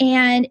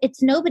 and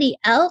it's nobody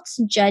else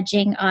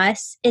judging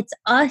us. It's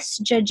us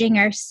judging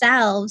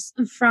ourselves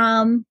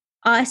from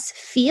us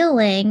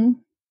feeling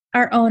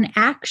our own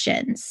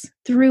actions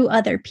through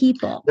other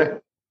people.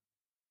 That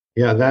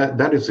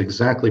is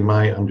exactly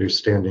my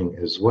understanding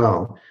as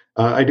well.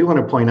 I do want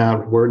to point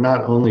out, we're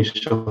not only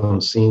shown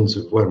scenes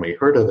of when we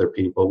hurt other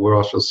people, we're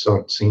also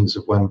shown scenes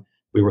of when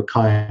we were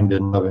kind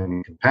and loving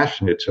and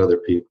compassionate to other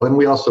people. And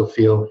we also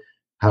feel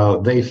how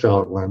they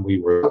felt when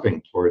we were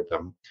loving toward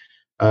them.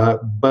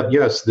 But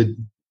yes, the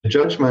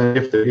judgment,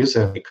 if there is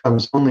any,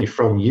 comes only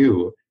from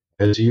you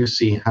as you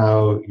see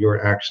how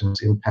your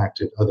actions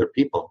impacted other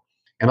people.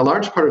 And a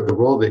large part of the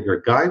role that your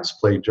guides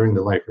play during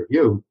the life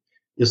review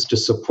is to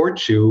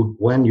support you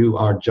when you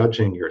are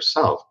judging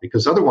yourself,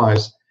 because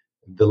otherwise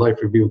the life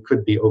review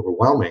could be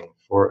overwhelming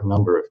for a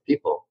number of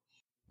people.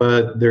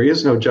 But there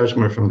is no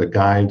judgment from the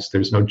guides.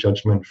 There's no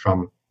judgment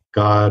from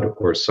God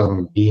or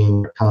some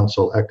being or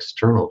counsel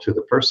external to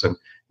the person.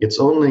 It's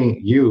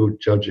only you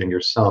judging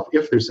yourself,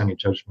 if there's any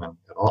judgment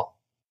at all.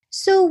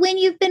 So when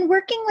you've been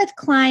working with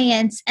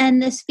clients and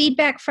this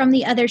feedback from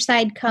the other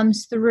side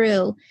comes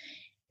through,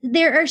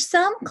 there are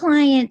some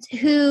clients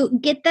who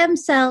get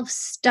themselves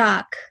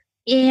stuck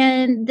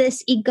in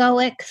this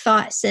egoic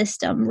thought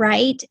system,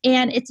 right?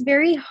 And it's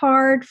very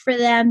hard for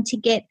them to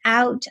get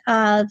out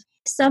of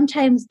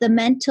sometimes the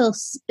mental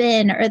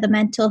spin or the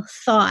mental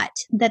thought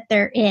that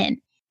they're in.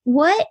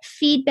 What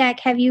feedback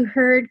have you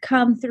heard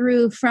come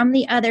through from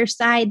the other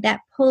side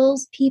that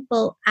pulls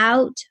people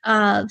out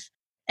of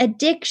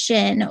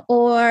addiction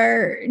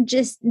or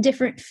just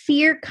different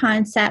fear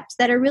concepts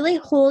that are really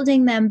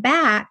holding them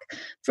back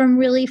from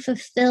really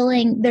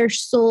fulfilling their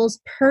soul's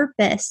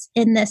purpose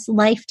in this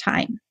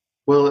lifetime?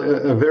 Well,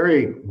 a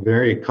very,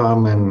 very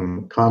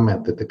common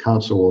comment that the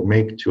council will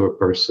make to a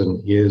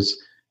person is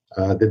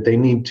that they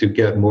need to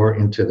get more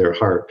into their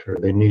heart, or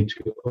they need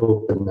to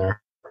open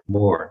their heart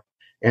more.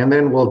 And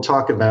then we'll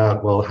talk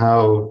about, well,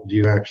 how do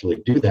you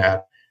actually do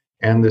that?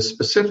 And the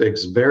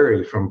specifics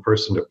vary from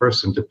person to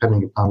person,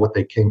 depending upon what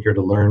they came here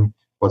to learn,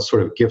 what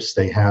sort of gifts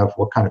they have,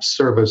 what kind of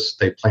service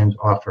they plan to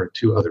offer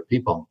to other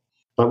people.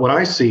 But what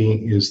I see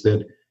is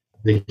that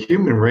the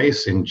human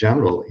race in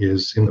general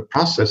is in the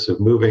process of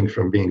moving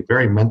from being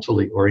very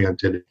mentally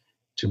oriented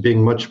to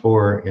being much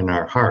more in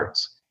our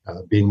hearts,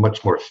 being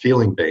much more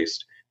feeling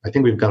based. I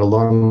think we've got a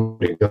long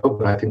way to go,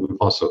 but I think we've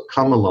also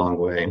come a long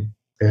way.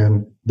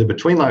 And the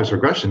between lives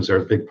regressions are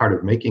a big part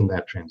of making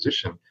that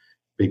transition,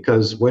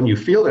 because when you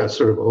feel that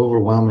sort of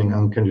overwhelming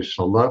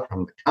unconditional love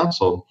from the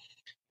council,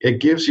 it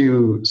gives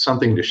you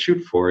something to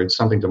shoot for. It's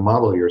something to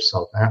model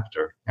yourself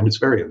after, and it's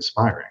very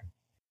inspiring.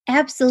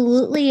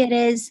 Absolutely, it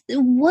is.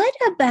 What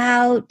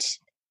about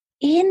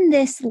in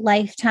this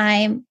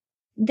lifetime?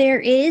 There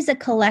is a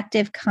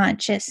collective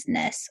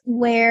consciousness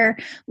where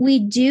we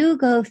do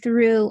go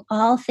through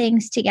all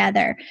things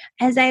together.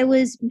 As I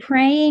was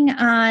praying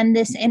on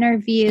this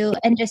interview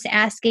and just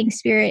asking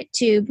Spirit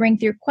to bring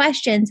through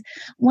questions,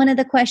 one of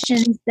the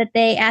questions that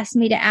they asked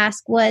me to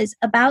ask was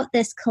about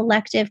this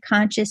collective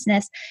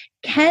consciousness.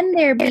 Can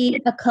there be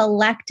a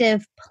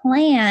collective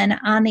plan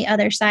on the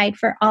other side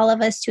for all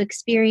of us to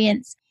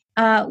experience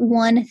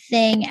one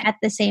thing at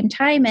the same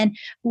time? And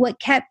what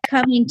kept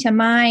coming to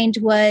mind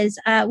was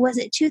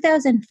it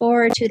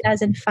 2004 or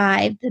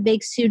 2005, the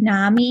big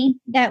tsunami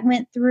that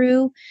went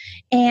through,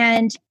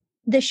 and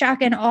the shock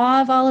and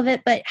awe of all of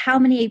it, but how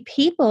many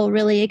people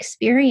really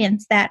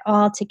experienced that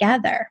all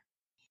together?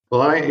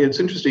 Well, it's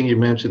interesting you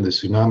mentioned the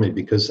tsunami,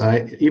 because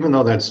even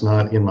though that's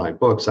not in my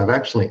books, I've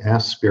actually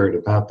asked Spirit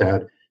about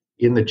that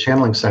in the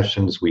channeling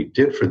sessions we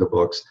did for the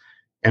books.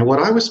 And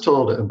what I was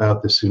told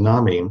about the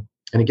tsunami,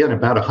 and again,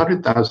 about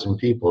 100,000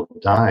 people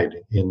died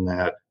in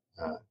that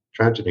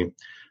tragedy.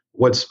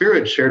 What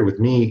Spirit shared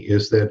with me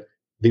is that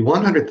the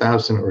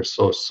 100,000 or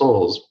so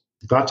souls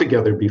got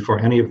together before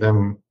any of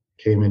them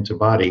came into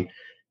body.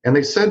 And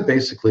they said,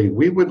 basically,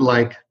 we would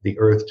like the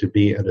earth to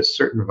be at a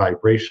certain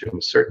vibration,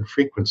 a certain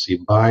frequency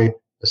by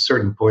a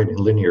certain point in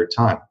linear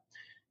time.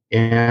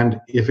 And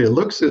if it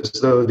looks as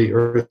though the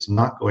earth's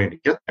not going to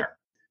get there,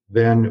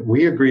 then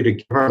we agree to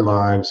give our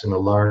lives in a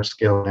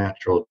large-scale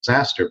natural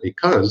disaster,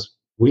 because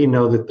we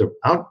know that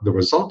the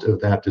result of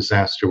that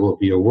disaster will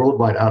be a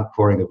worldwide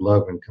outpouring of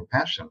love and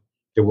compassion.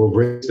 It will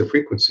raise the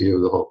frequency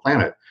of the whole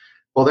planet.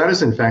 Well, that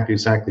is in fact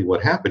exactly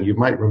what happened. You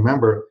might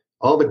remember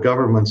all the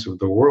governments of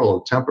the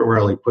world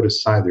temporarily put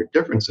aside their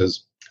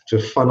differences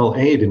to funnel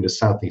aid into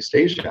Southeast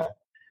Asia.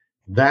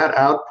 That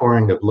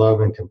outpouring of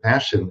love and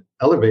compassion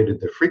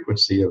elevated the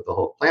frequency of the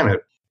whole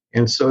planet.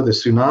 And so the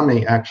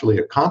tsunami actually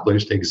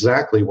accomplished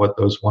exactly what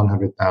those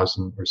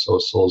 100,000 or so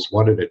souls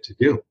wanted it to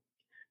do.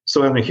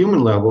 So on a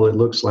human level, it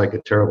looks like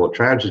a terrible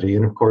tragedy.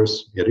 And of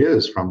course, it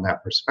is from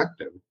that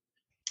perspective.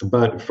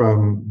 But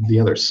from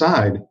the other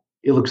side,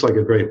 it looks like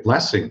a great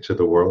blessing to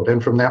the world.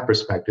 And from that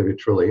perspective, it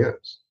truly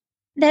is.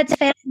 That's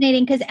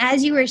fascinating, because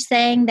as you were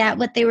saying that,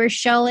 what they were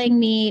showing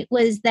me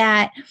was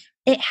that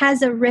it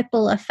has a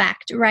ripple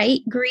effect,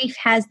 right? Grief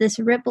has this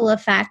ripple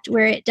effect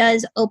where it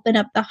does open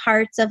up the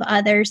hearts of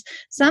others.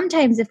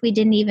 Sometimes if we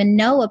didn't even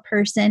know a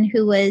person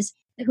who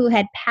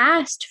had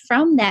passed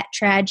from that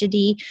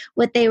tragedy,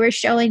 what they were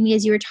showing me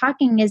as you were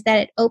talking is that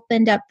it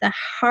opened up the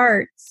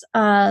hearts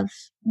of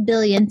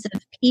billions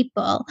of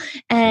people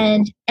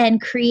and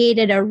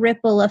created a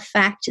ripple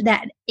effect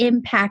that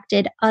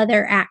impacted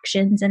other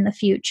actions in the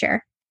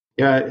future.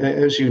 Yeah,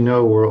 as you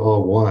know, we're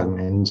all one.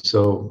 And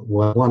so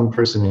what one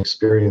person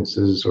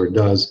experiences or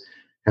does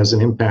has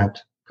an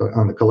impact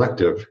on the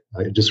collective.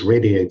 It just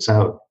radiates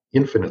out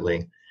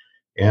infinitely.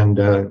 And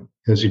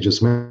as you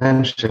just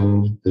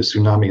mentioned, the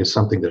tsunami is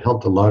something that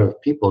helped a lot of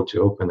people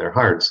to open their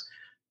hearts.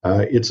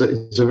 It's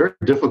a very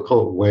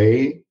difficult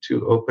way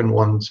to open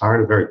one's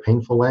heart, a very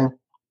painful way,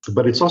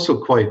 but it's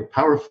also quite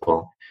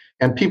powerful.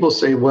 And people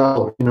say,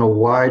 well,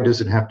 why does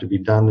it have to be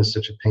done in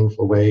such a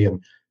painful way?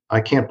 And I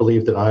can't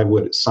believe that I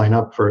would sign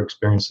up for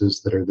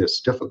experiences that are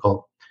this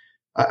difficult.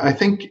 I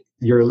think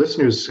your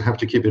listeners have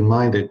to keep in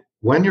mind that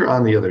when you're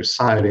on the other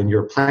side and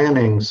you're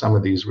planning some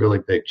of these really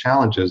big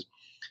challenges,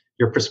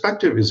 your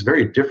perspective is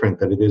very different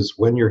than it is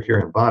when you're here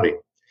in body.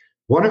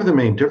 One of the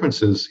main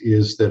differences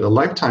is that a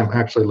lifetime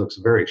actually looks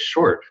very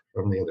short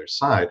from the other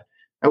side.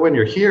 And when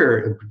you're here,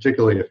 and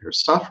particularly if you're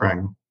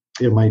suffering,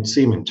 it might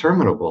seem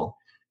interminable.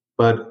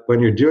 But when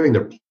you're doing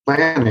the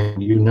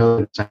planning, you know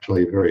it's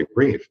actually very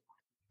brief.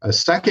 A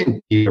second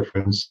key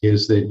difference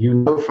is that you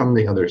know from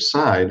the other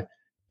side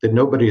that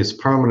nobody is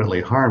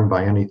permanently harmed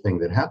by anything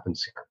that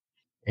happens here.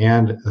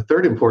 And a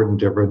third important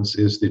difference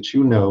is that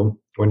you know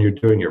when you're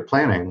doing your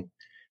planning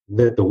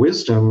that the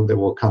wisdom that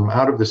will come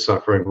out of the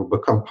suffering will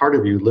become part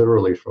of you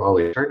literally for all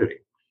eternity.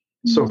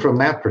 So from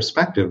that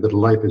perspective, that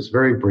life is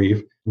very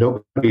brief,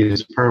 nobody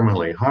is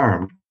permanently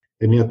harmed,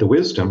 and yet the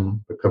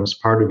wisdom becomes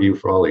part of you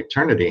for all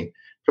eternity.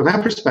 From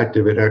that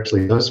perspective, it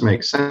actually does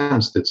make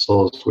sense that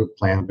souls would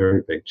plan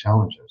very big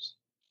challenges.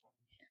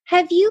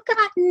 Have you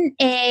gotten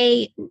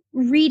a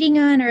reading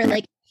on or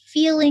like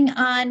feeling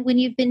on when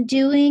you've been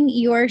doing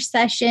your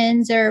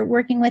sessions or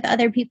working with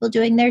other people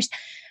doing theirs,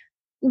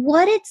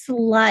 what it's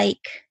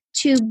like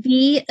to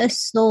be a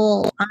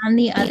soul on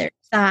the other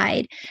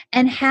side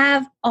and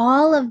have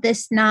all of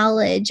this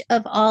knowledge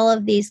of all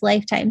of these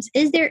lifetimes?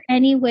 Is there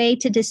any way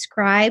to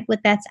describe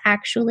what that's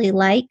actually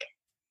like?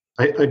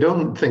 I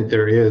don't think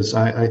there is.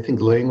 I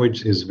think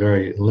language is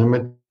very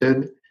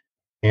limited,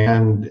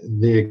 and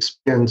the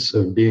experience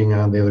of being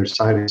on the other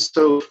side is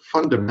so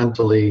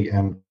fundamentally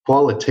and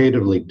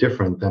qualitatively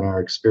different than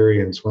our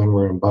experience when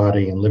we're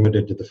embodied and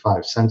limited to the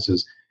five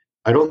senses.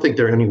 I don't think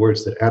there are any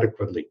words that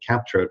adequately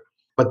capture it.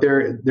 But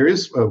there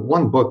is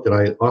one book that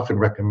I often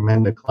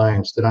recommend to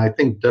clients that I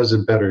think does a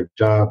better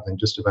job than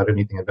just about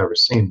anything I've ever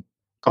seen,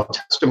 called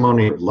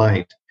Testimony of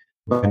Light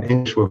by an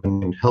English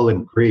woman named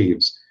Helen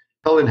Greaves.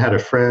 Helen had a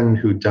friend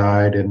who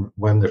died, and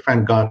when the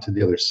friend got to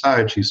the other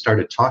side, she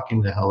started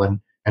talking to Helen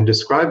and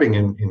describing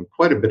in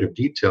quite a bit of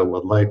detail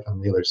what life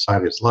on the other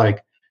side is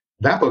like.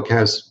 That book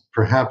has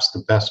perhaps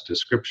the best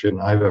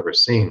description I've ever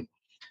seen.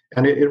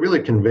 And it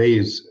really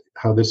conveys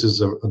how this is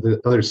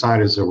the other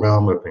side is a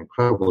realm of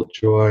incredible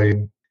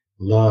joy,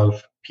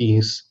 love,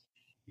 peace.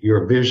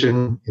 Your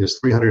vision is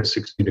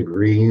 360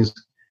 degrees.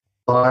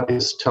 Thought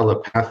is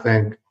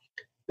telepathic.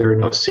 There are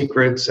no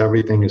secrets.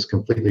 Everything is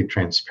completely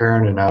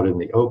transparent and out in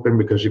the open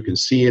because you can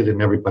see it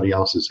in everybody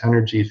else's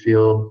energy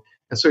field.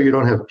 And so you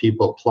don't have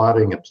people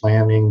plotting and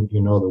planning,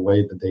 the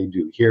way that they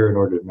do here in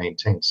order to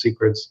maintain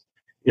secrets.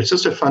 It's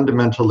just a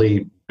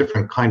fundamentally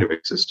different kind of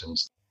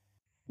existence.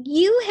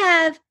 You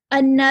have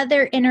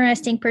another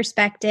interesting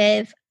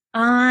perspective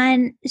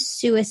on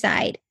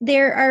suicide.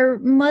 There are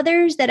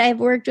mothers that I've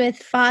worked with,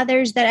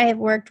 fathers that I have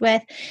worked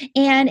with,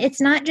 and it's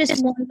not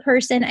just one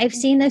person. I've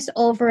seen this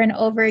over and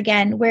over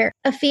again where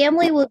a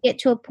family will get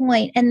to a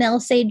point and they'll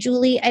say,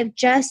 Julie, I've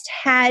just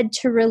had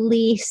to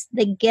release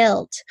the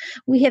guilt.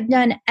 We have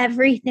done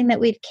everything that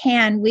we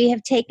can. We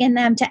have taken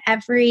them to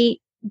every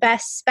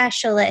best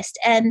specialist,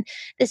 and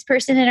this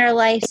person in our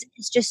lives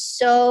is just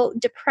so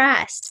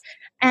depressed.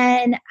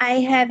 And I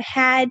have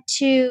had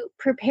to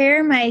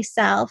prepare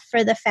myself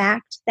for the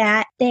fact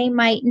that they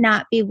might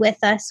not be with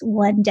us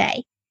one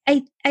day.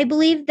 I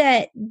believe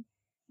that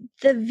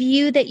the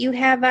view that you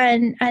have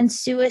on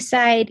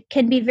suicide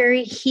can be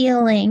very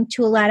healing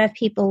to a lot of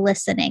people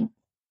listening.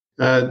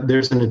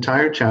 There's an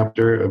entire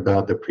chapter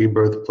about the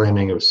pre-birth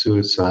planning of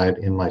suicide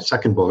in my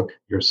second book,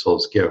 Your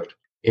Soul's Gift.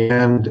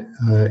 And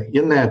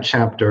in that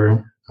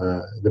chapter,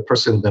 the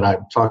person that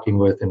I'm talking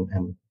with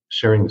and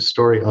sharing the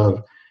story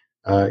of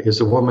is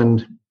a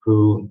woman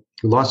who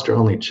lost her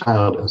only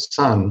child, a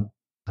son,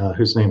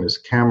 whose name is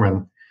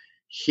Cameron.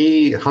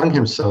 He hung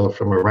himself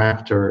from a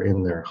rafter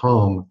in their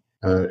home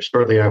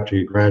shortly after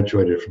he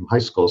graduated from high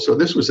school. So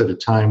this was at a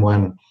time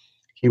when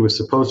he was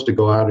supposed to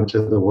go out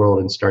into the world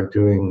and start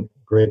doing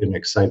great and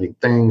exciting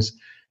things.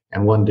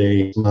 And one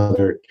day, his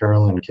mother,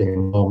 Carolyn,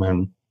 came home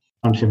and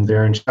found him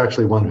there. And she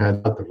actually wanted to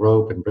head out the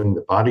rope and bring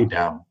the body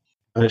down.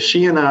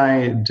 She and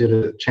I did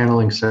a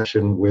channeling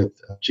session with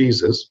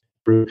Jesus,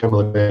 through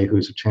Pamela Bay,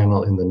 who's a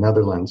channel in the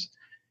Netherlands.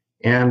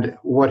 And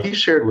what he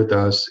shared with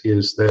us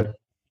is that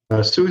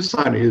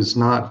suicide is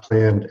not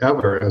planned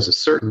ever as a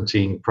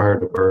certainty prior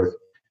to birth,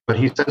 but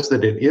he says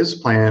that it is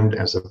planned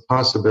as a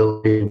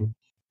possibility,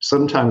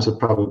 sometimes a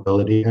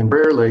probability, and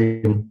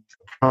rarely a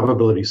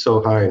probability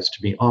so high as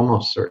to be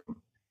almost certain.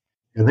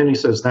 And then he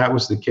says that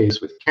was the case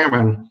with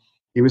Cameron.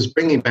 He was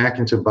bringing back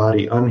into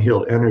body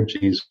unhealed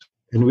energies,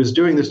 and he was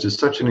doing this to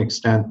such an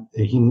extent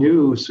that he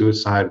knew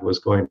suicide was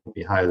going to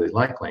be highly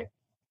likely.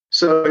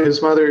 So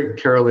his mother,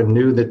 Carolyn,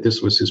 knew that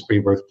this was his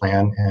pre-birth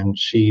plan, and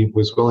she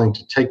was willing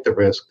to take the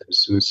risk that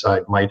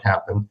suicide might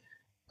happen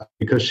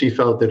because she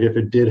felt that if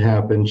it did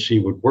happen, she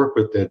would work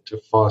with it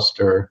to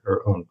foster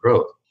her own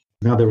growth.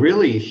 Now, the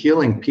really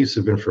healing piece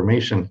of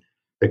information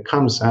that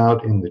comes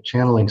out in the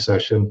channeling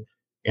session,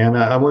 and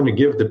I want to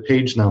give the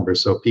page number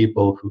so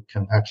people who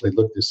can actually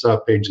look this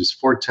up, pages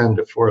 410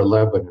 to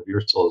 411 of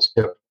Your Soul's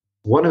Gift.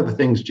 One of the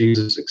things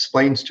Jesus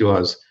explains to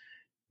us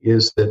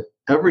is that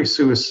every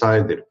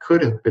suicide that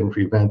could have been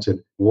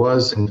prevented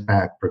was in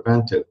fact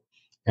prevented.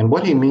 And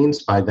what he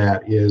means by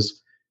that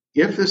is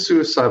if the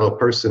suicidal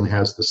person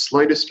has the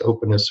slightest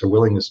openness or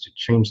willingness to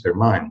change their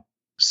mind,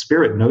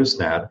 spirit knows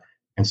that.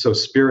 And so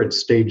spirit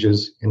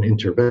stages an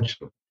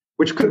intervention,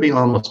 which could be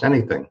almost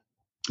anything.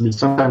 I mean,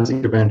 sometimes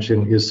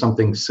intervention is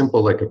something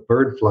simple like a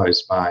bird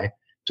flies by,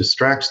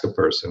 distracts the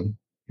person,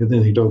 and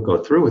then they don't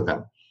go through with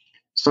them.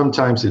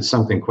 Sometimes it's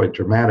something quite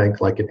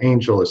dramatic, like an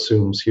angel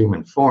assumes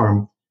human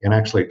form and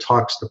actually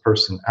talks the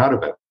person out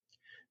of it.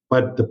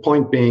 But the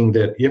point being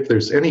that if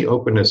there's any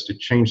openness to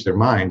change their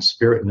mind,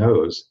 Spirit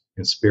knows,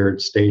 and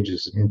Spirit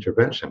stages an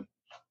intervention.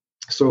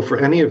 So for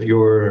any of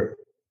your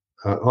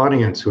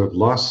audience who have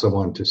lost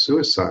someone to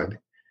suicide,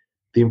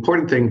 the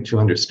important thing to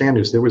understand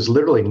is there was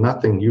literally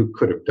nothing you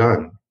could have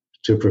done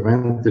to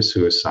prevent the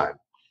suicide.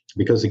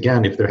 Because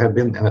again, if there had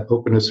been an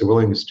openness or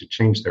willingness to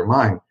change their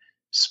mind,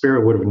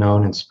 Spirit would have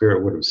known and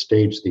Spirit would have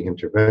staged the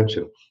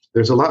intervention.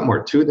 There's a lot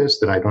more to this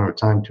that I don't have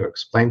time to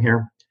explain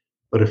here.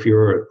 But if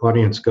your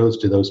audience goes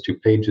to those 2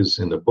 pages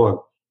in the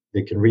book,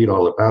 they can read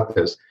all about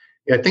this.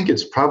 I think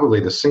it's probably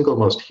the single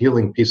most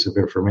healing piece of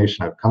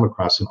information I've come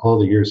across in all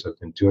the years I've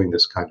been doing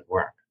this kind of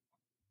work.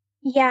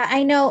 Yeah,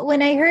 I know.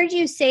 When I heard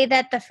you say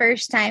that the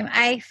first time,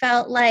 I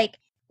felt like,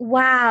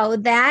 wow,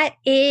 that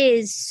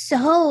is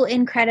so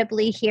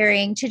incredibly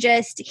hearing to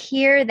just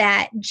hear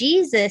that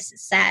Jesus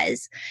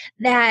says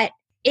that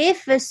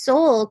if a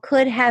soul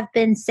could have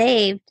been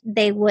saved,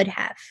 they would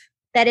have,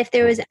 that if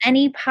there was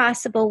any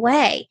possible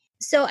way.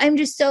 So I'm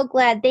just so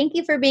glad. Thank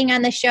you for being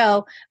on the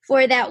show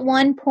for that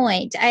one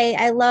point.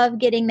 I love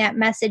getting that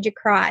message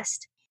across.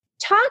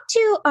 Talk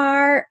to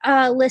our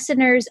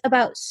listeners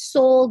about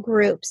soul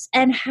groups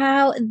and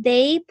how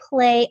they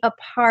play a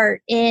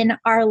part in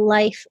our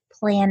life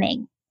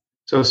planning.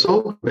 So a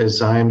soul group,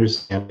 as I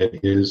understand it,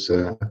 is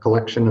a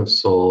collection of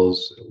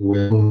souls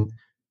when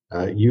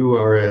you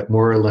are at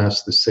more or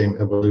less the same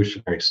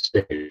evolutionary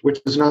stage, which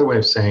is another way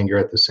of saying you're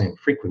at the same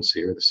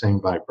frequency or the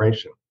same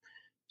vibration.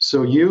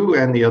 So you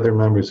and the other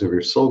members of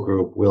your soul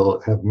group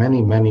will have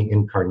many, many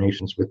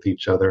incarnations with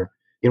each other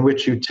in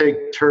which you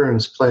take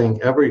turns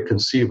playing every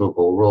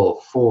conceivable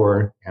role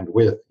for and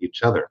with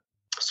each other.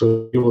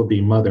 So you will be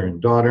mother and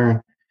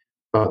daughter,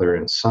 father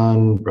and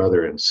son,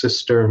 brother and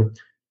sister,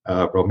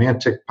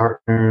 romantic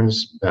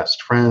partners,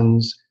 best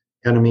friends,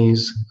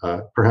 enemies,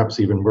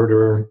 perhaps even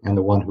murderer and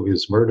the one who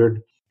is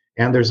murdered.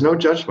 And there's no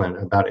judgment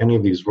about any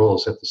of these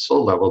roles at the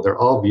soul level. They're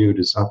all viewed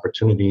as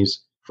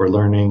opportunities for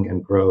learning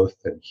and growth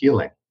and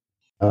healing.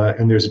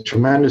 And there's a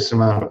tremendous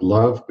amount of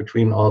love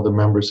between all the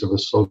members of a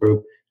soul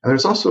group. And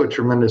there's also a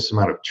tremendous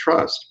amount of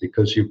trust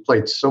because you've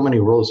played so many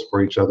roles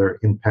for each other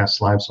in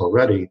past lives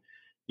already.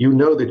 You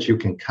know that you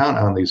can count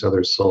on these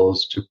other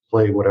souls to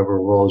play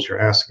whatever roles you're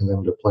asking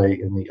them to play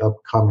in the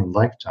upcoming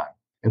lifetime.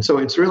 And so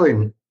it's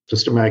really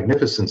just a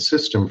magnificent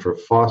system for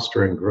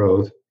fostering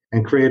growth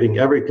and creating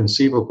every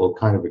conceivable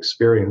kind of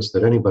experience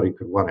that anybody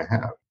could want to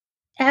have.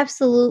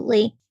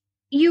 Absolutely.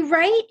 You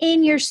write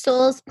in your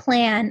soul's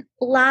plan,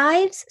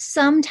 lives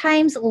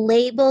sometimes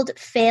labeled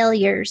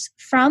failures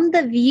from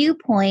the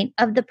viewpoint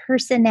of the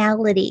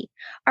personality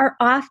are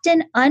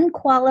often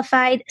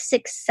unqualified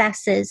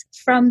successes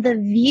from the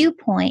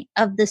viewpoint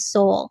of the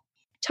soul.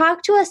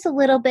 Talk to us a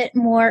little bit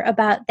more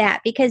about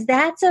that, because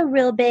that's a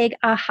real big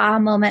aha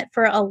moment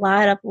for a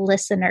lot of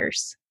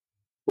listeners.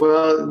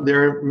 Well,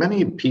 there are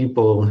many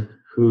people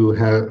who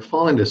have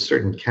fallen into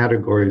certain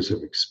categories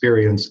of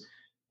experience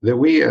that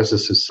we as a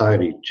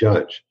society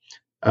judge.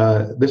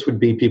 This would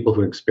be people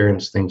who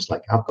experience things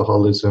like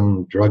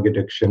alcoholism, drug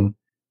addiction,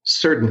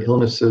 certain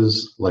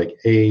illnesses like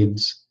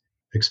AIDS,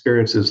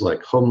 experiences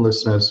like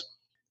homelessness.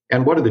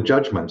 And what are the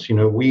judgments? You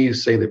know, we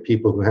say that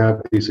people who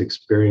have these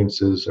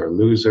experiences are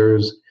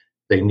losers.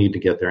 They need to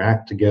get their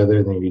act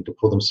together. They need to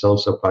pull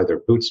themselves up by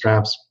their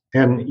bootstraps.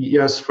 And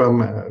yes,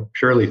 from a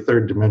purely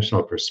third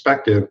dimensional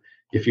perspective,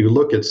 if you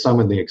look at some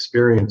of the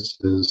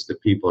experiences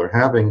that people are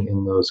having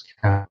in those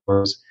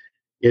categories,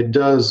 it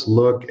does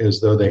look as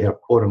though they have,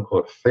 quote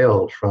unquote,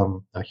 failed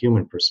from a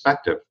human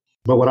perspective.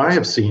 But what I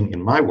have seen in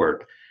my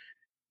work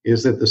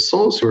is that the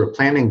souls who are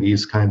planning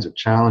these kinds of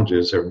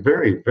challenges are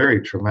very,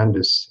 very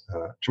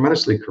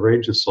tremendously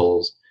courageous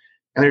souls.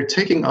 And they're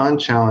taking on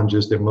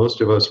challenges that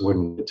most of us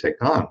wouldn't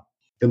take on.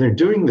 And they're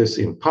doing this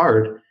in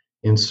part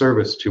in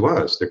service to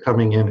us. They're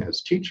coming in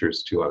as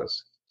teachers to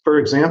us. For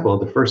example,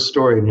 the first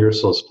story in Your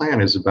Soul's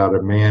Plan is about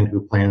a man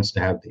who plans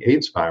to have the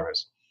AIDS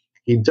virus.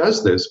 He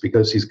does this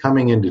because he's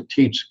coming in to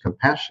teach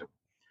compassion.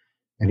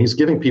 And he's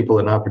giving people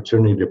an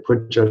opportunity to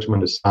put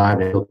judgment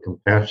aside and build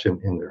compassion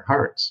in their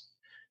hearts.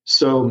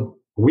 So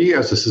we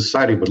as a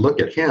society would look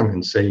at him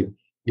and say,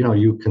 you know,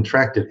 you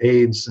contracted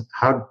AIDS.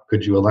 How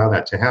could you allow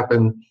that to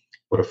happen?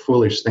 What a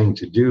foolish thing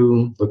to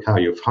do. Look how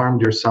you've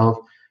harmed yourself.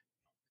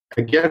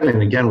 Again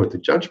and again with the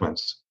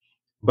judgments.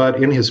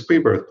 But in his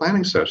pre-birth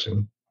planning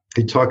session,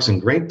 he talks in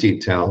great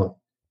detail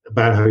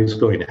about how he's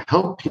going to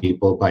help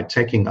people by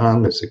taking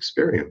on this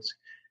experience.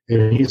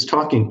 And he's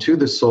talking to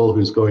the soul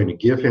who's going to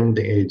give him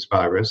the AIDS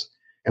virus.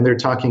 And they're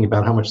talking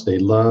about how much they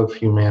love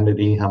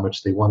humanity, how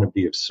much they want to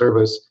be of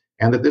service,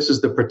 and that this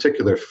is the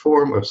particular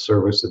form of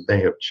service that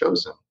they have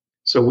chosen.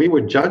 So we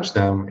would judge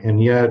them,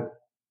 and yet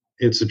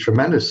it's a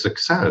tremendous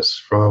success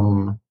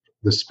from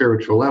the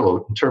spiritual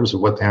level in terms of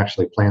what they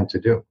actually plan to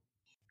do.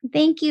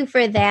 Thank you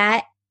for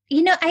that.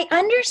 You know, I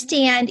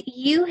understand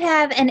you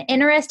have an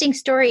interesting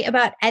story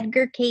about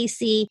Edgar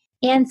Cayce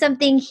and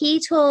something he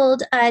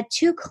told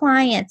two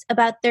clients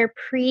about their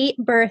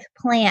pre-birth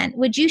plan.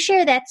 Would you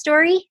share that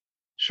story?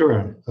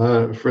 Sure.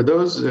 For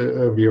those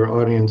of your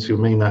audience who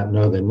may not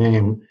know the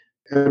name,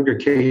 Edgar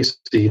Cayce,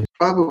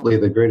 probably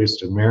the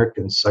greatest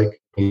American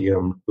psychic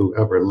medium who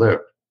ever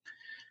lived.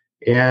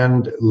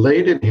 And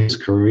late in his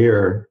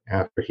career,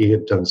 after he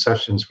had done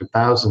sessions for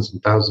thousands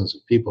and thousands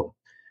of people,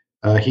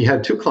 he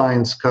had two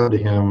clients come to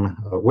him,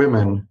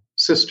 women,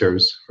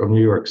 sisters from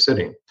New York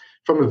City,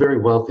 from a very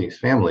wealthy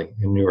family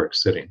in New York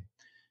City.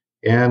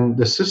 And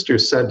the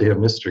sisters said to him,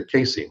 Mr.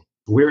 Cayce,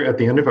 we're at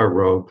the end of our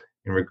rope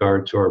in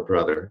regard to our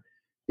brother.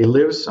 He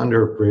lives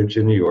under a bridge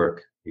in New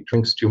York. He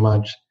drinks too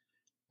much.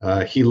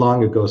 He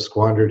long ago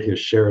squandered his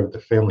share of the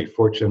family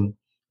fortune.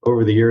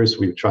 Over the years,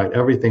 we've tried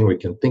everything we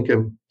can think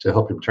of to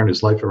help him turn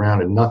his life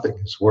around, and nothing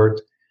has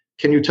worked.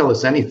 Can you tell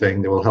us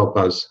anything that will help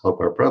us help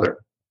our brother?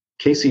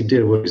 Cayce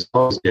did what he's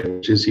always did,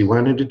 which is he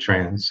went into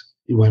trance.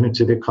 He went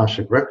into the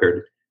Akashic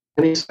record,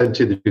 and he said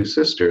to the two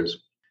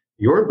sisters,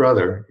 your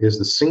brother is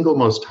the single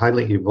most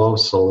highly evolved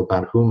soul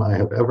about whom I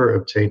have ever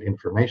obtained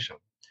information.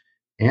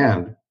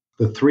 And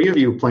the three of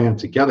you planned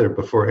together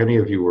before any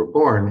of you were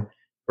born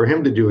for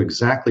him to do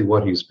exactly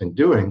what he's been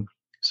doing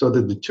so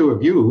that the two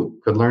of you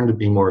could learn to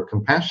be more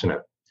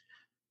compassionate.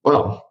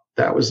 Well,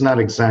 that was not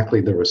exactly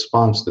the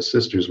response the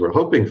sisters were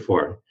hoping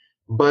for,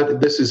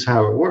 but this is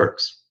how it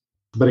works.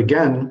 But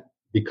again,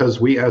 because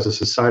we as a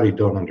society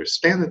don't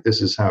understand that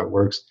this is how it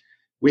works,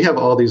 we have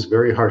all these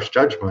very harsh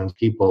judgments,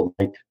 people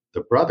like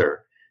the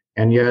brother.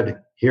 And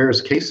yet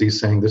here's Cayce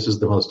saying this is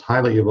the most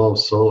highly evolved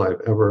soul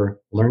I've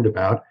ever learned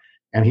about.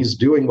 And he's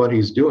doing what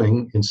he's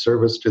doing in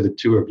service to the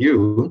two of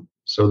you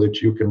so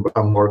that you can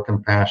become more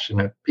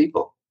compassionate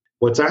people.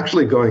 What's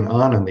actually going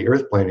on the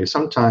earth plane is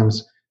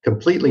sometimes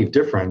completely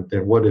different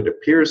than what it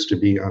appears to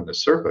be on the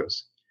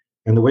surface.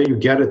 And the way you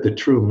get at the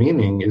true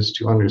meaning is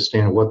to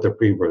understand what the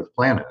pre-birth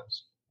plan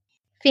is.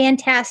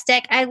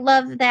 Fantastic. I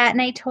love that.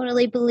 And I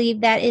totally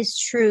believe that is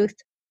truth.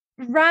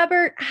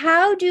 Robert,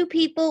 how do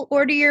people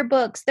order your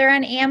books? They're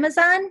on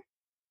Amazon?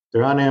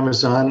 They're on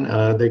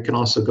Amazon. They can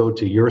also go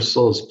to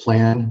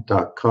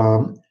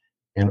yoursoulsplan.com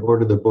and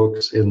order the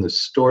books in the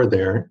store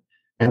there.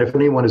 And if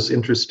anyone is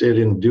interested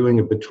in doing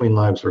a Between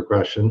Lives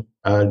regression,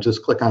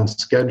 just click on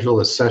Schedule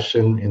a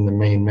Session in the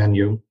main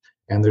menu.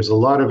 And there's a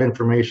lot of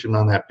information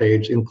on that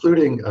page,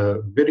 including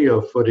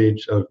video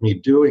footage of me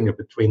doing a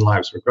Between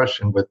Lives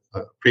regression with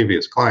a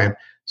previous client,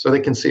 so they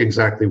can see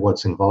exactly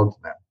what's involved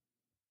in that.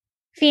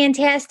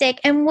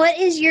 Fantastic. And what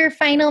is your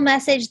final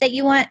message that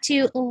you want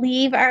to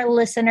leave our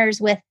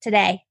listeners with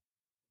today?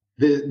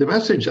 The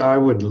message I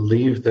would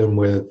leave them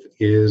with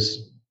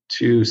is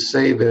to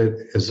say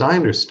that, as I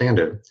understand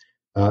it,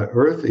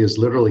 Earth is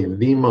literally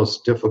the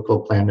most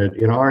difficult planet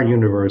in our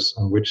universe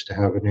on which to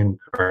have an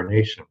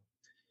incarnation.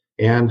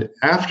 And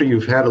after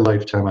you've had a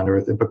lifetime on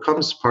Earth, it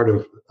becomes part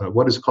of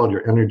what is called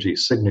your energy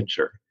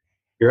signature.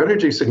 Your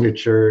energy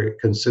signature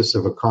consists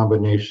of a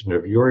combination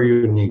of your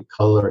unique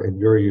color and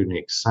your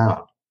unique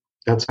sound.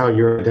 That's how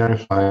you're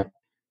identified.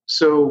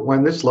 So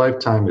when this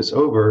lifetime is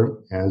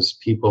over, as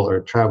people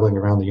are traveling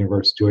around the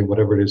universe doing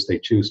whatever it is they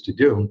choose to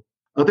do,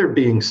 other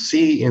beings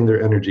see in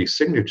their energy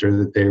signature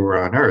that they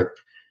were on Earth.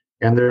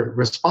 And their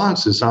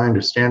response, as I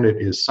understand it,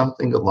 is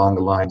something along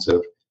the lines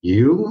of,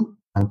 you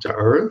onto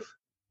Earth?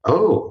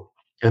 Oh,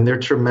 and they're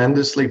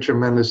tremendously,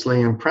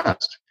 tremendously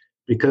impressed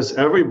because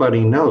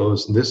everybody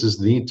knows this is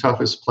the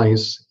toughest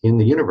place in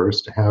the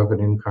universe to have an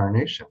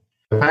incarnation.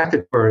 The fact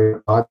that you're a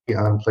body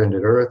on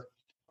planet Earth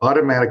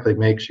automatically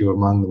makes you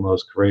among the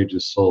most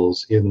courageous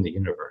souls in the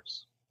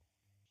universe.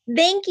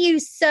 Thank you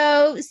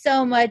so,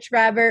 so much,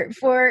 Robert,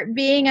 for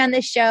being on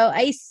the show.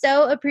 I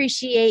so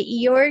appreciate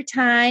your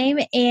time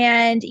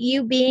and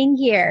you being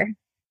here.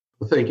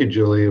 Well, thank you,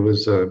 Julie. It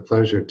was a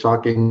pleasure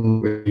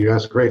talking with you. You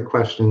asked great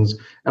questions.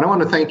 And I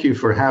want to thank you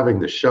for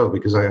having the show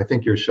because I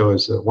think your show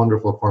is a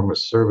wonderful form of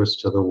service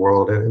to the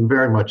world and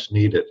very much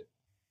needed.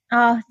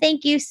 Oh,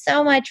 thank you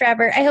so much,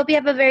 Robert. I hope you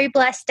have a very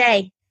blessed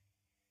day.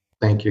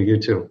 Thank you. You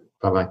too.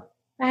 Bye-bye.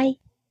 Bye.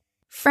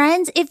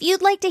 Friends, if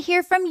you'd like to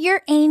hear from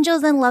your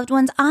angels and loved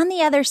ones on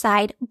the other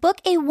side,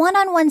 book a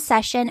one-on-one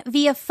session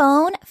via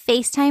phone,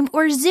 FaceTime,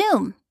 or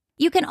Zoom.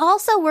 You can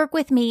also work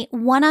with me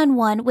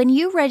one-on-one when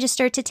you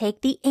register to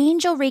take the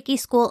Angel Reiki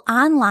School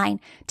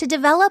online to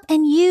develop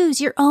and use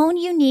your own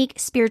unique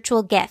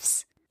spiritual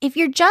gifts. If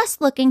you're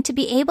just looking to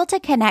be able to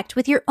connect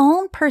with your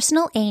own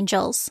personal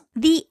angels,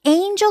 the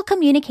Angel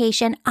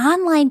Communication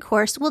online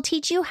course will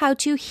teach you how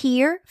to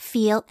hear,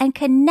 feel, and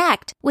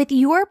connect with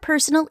your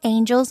personal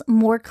angels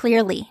more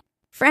clearly.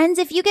 Friends,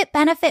 if you get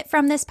benefit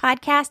from this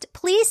podcast,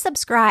 please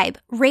subscribe,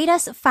 rate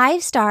us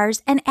 5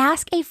 stars, and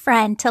ask a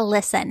friend to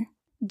listen.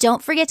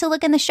 Don't forget to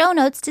look in the show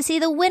notes to see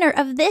the winner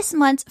of this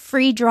month's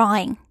free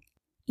drawing.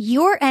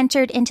 You're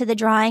entered into the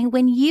drawing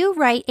when you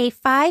write a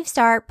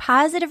 5-star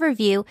positive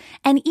review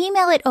and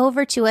email it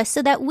over to us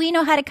so that we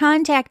know how to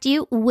contact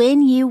you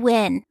when you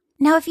win.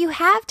 Now, if you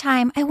have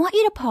time, I want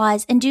you to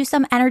pause and do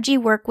some energy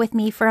work with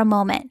me for a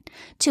moment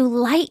to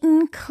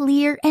lighten,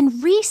 clear,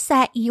 and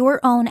reset your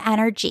own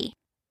energy.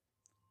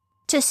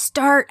 To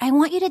start, I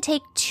want you to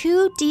take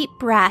 2 deep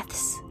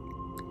breaths.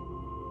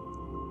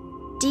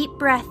 Deep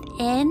breath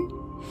in.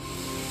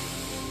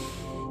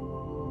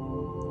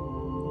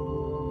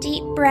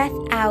 Deep breath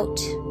out.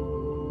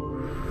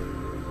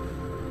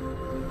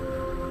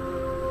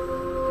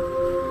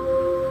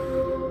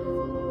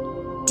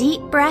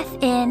 Deep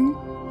breath in.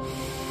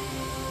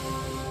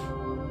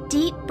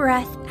 Deep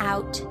breath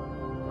out.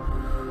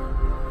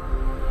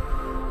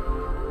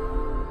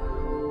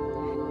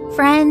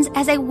 Friends,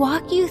 as I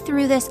walk you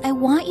through this, I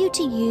want you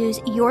to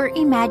use your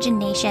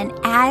imagination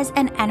as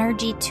an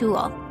energy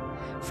tool.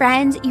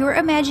 Friends, your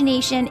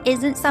imagination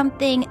isn't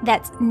something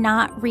that's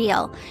not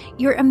real.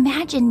 Your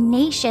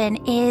imagination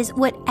is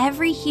what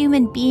every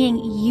human being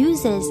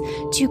uses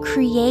to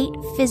create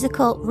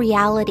physical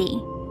reality.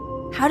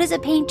 How does a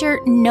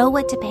painter know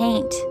what to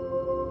paint?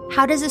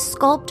 How does a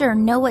sculptor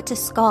know what to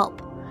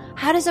sculpt?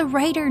 How does a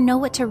writer know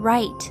what to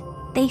write?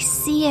 They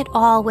see it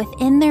all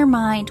within their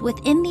mind,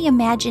 within the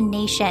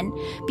imagination,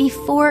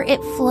 before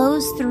it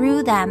flows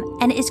through them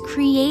and is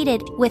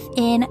created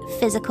within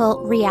physical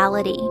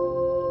reality.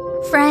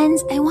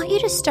 Friends, I want you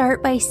to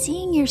start by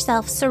seeing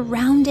yourself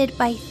surrounded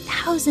by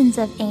thousands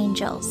of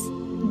angels.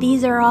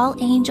 These are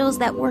all angels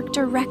that work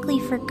directly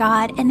for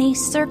God, and they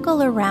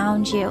circle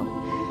around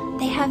you.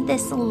 They have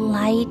this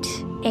light,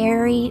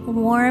 airy,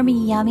 warm,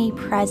 yummy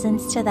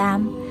presence to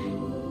them.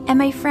 And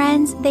my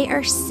friends, they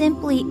are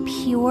simply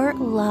pure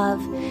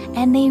love,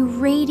 and they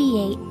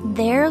radiate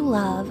their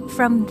love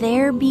from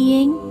their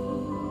being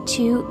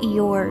to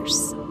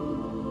yours.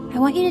 I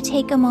want you to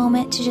take a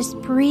moment to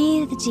just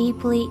breathe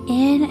deeply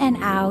in and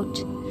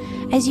out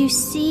as you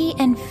see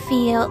and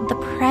feel the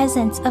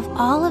presence of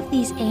all of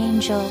these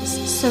angels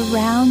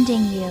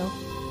surrounding you,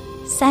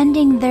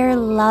 sending their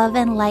love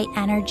and light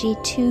energy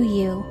to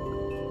you.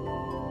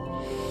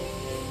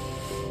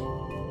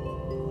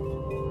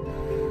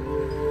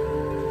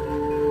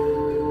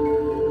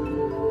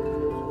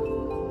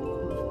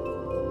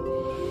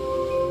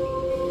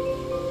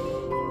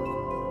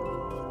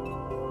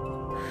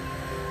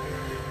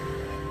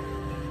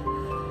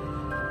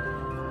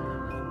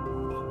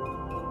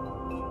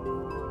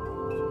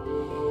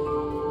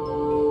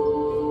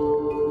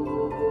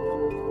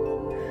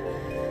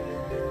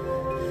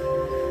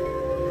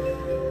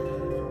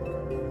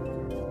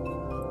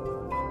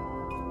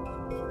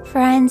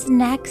 Friends,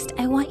 next,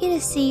 I want you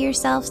to see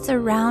yourself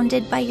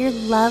surrounded by your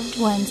loved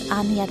ones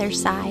on the other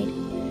side.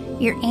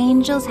 Your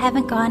angels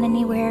haven't gone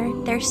anywhere,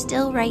 they're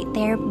still right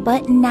there,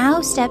 but now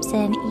steps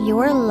in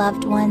your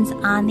loved ones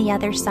on the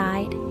other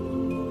side.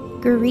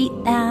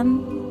 Greet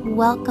them,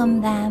 welcome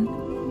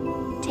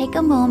them. Take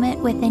a moment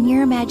within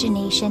your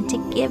imagination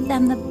to give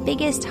them the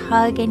biggest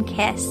hug and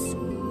kiss.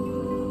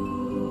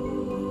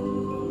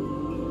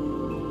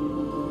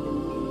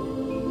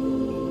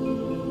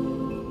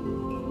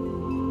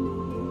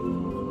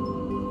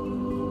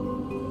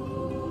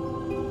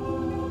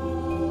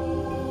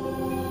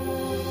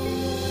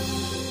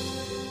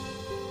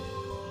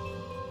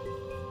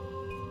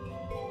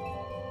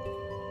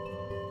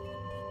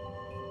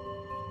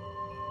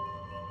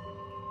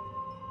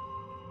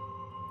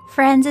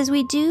 Friends, as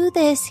we do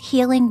this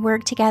healing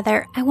work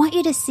together, I want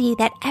you to see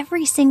that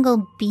every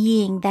single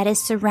being that is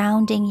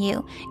surrounding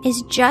you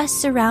is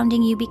just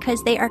surrounding you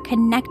because they are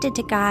connected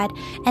to God,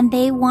 and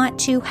they want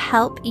to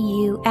help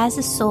you as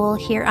a soul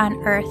here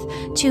on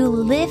earth to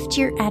lift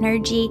your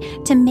energy,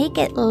 to make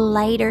it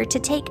lighter, to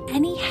take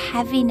any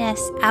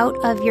heaviness out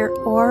of your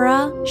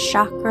aura,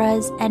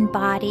 chakras, and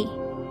body.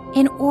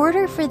 In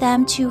order for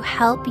them to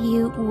help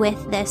you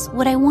with this,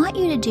 what I want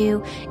you to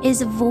do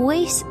is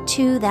voice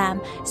to them.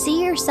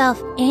 See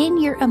yourself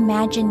in your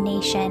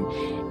imagination,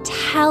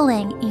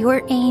 telling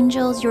your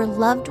angels, your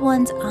loved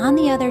ones on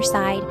the other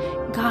side,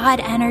 God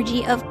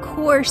energy, of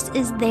course,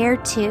 is there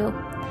too.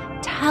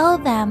 Tell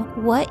them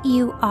what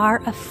you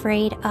are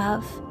afraid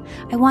of.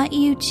 I want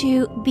you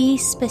to be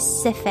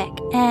specific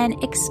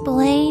and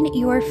explain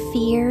your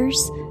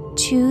fears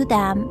to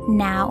them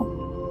now.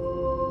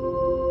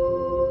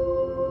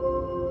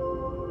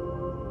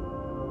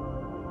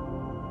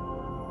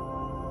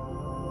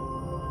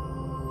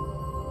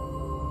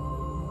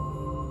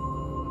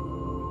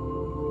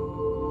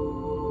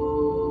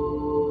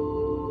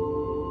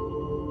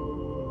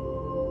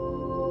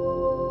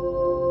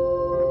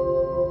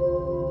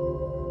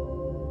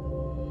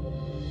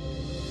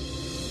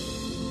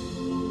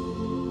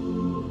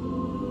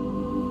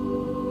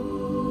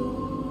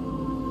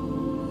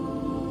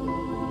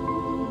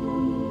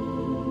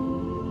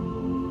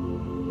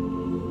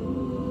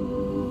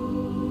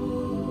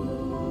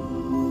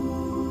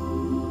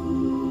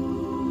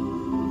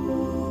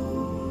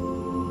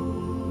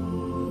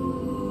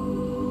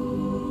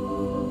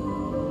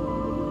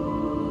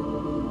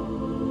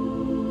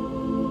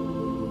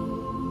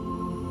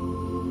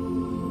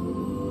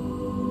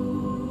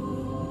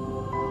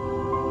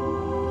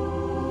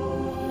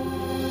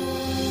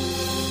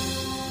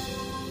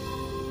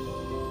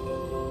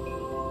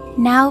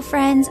 Now,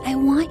 friends, I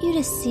want you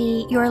to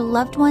see your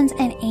loved ones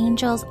and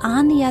angels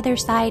on the other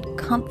side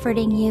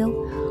comforting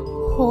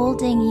you,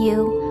 holding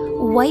you,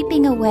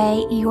 wiping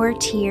away your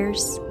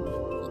tears.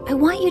 I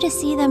want you to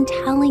see them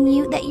telling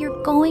you that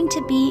you're going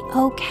to be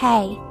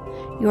okay.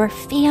 Your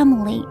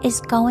family is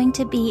going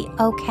to be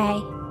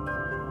okay.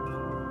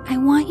 I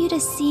want you to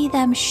see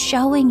them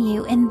showing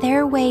you in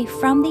their way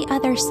from the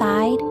other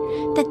side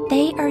that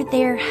they are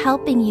there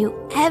helping you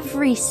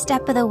every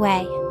step of the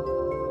way,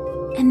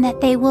 and that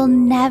they will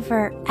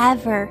never,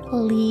 ever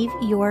leave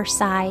your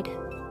side.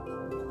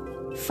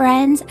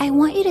 Friends, I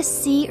want you to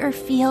see or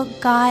feel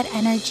God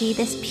energy,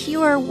 this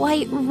pure,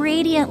 white,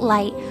 radiant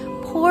light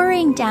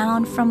pouring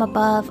down from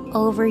above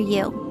over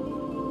you.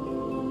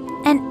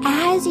 And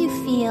as you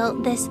feel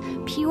this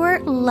pure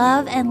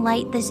love and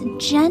light, this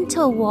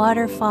gentle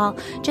waterfall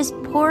just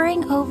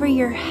pouring over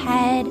your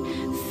head,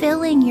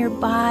 filling your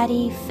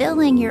body,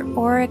 filling your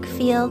auric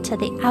field to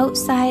the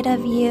outside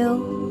of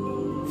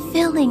you,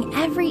 filling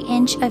every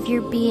inch of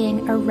your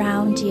being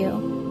around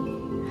you,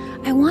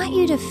 I want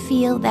you to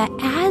feel that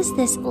as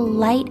this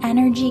light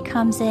energy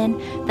comes in,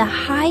 the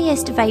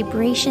highest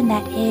vibration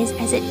that is,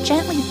 as it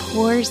gently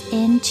pours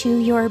into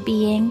your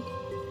being,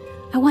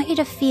 I want you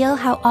to feel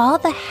how all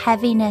the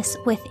heaviness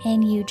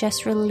within you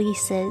just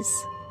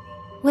releases.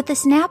 With the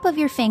snap of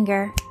your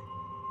finger,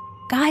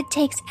 God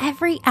takes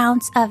every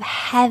ounce of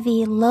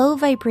heavy, low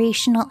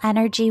vibrational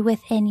energy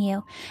within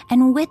you,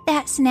 and with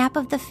that snap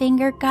of the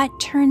finger, God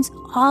turns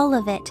all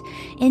of it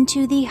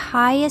into the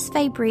highest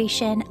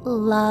vibration,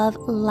 love,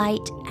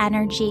 light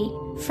energy.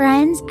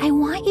 Friends, I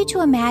want you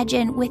to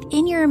imagine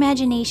within your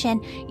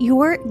imagination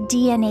your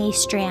DNA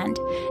strand.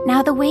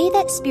 Now, the way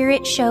that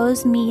Spirit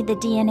shows me the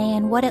DNA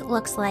and what it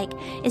looks like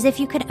is if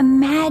you could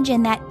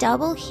imagine that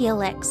double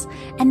helix,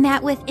 and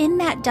that within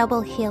that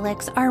double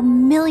helix are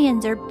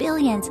millions or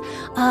billions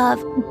of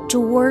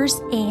doors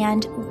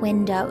and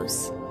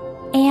windows.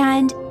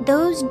 And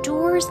those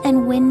doors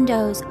and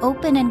windows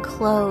open and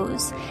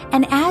close.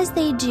 And as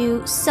they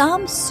do,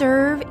 some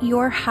serve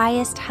your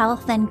highest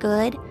health and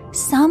good,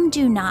 some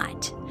do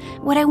not.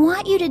 What I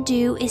want you to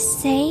do is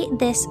say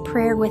this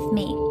prayer with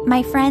me.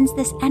 My friends,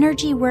 this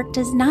energy work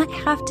does not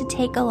have to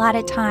take a lot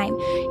of time.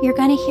 You're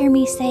going to hear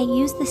me say,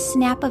 use the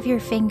snap of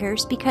your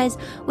fingers, because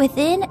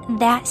within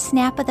that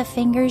snap of the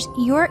fingers,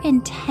 your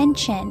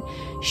intention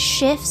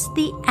shifts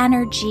the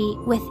energy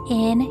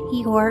within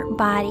your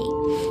body.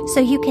 So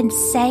you can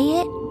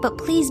say it, but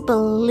please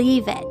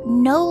believe it.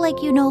 Know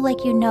like you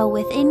know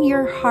within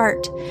your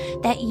heart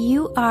that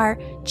you are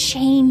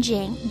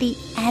changing the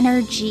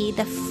energy,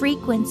 the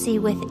frequency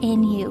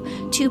within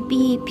you to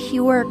be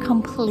pure,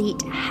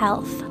 complete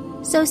health.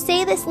 So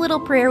say this little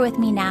prayer with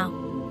me now.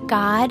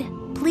 God,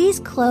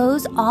 please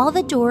close all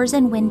the doors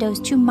and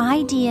windows to my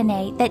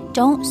DNA that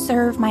don't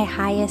serve my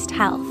highest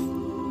health.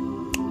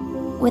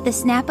 With a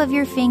snap of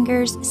your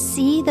fingers,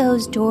 see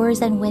those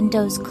doors and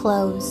windows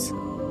close.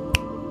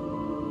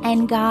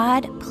 And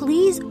God,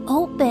 please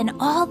open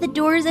all the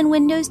doors and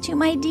windows to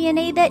my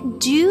DNA that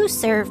do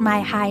serve my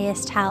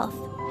highest health.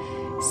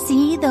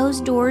 See those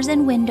doors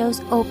and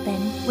windows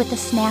open with the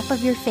snap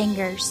of your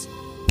fingers.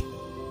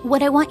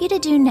 What I want you to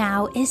do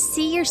now is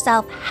see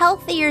yourself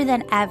healthier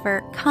than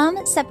ever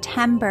come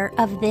September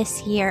of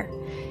this year.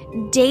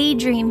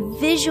 Daydream,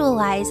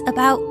 visualize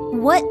about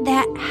what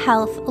that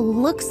health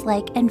looks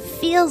like and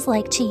feels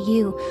like to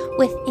you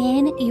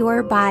within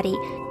your body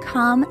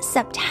come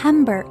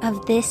September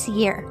of this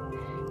year.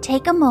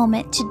 Take a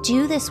moment to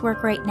do this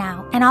work right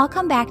now, and I'll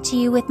come back to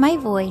you with my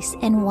voice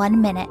in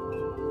 1 minute.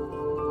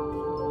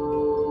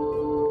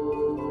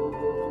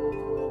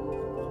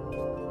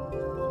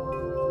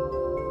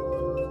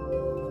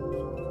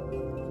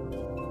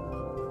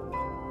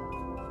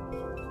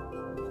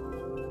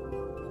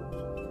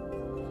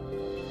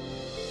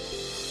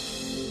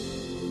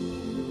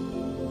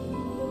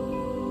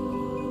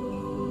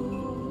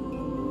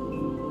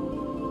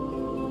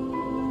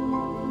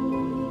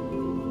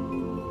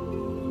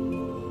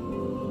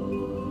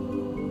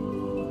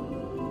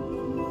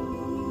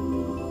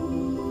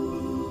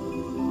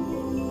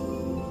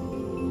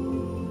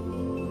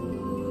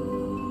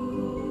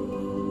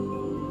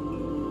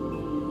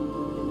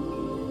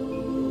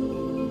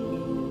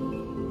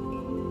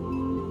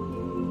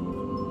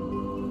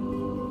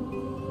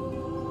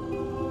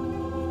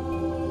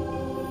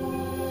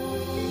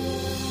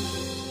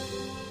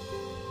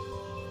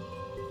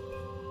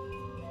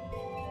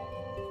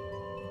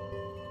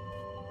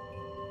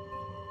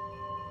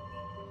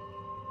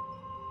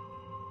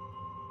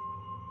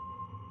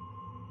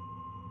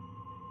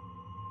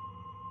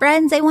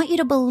 Friends, I want you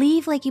to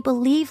believe like you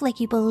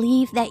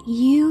believe that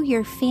you,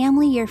 your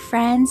family, your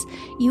friends,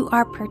 you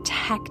are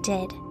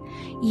protected.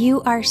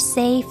 You are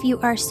safe. You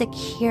are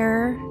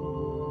secure.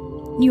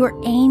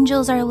 Your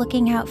angels are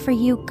looking out for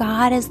you.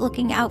 God is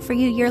looking out for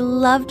you. Your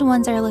loved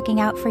ones are looking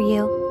out for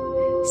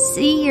you.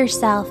 See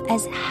yourself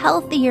as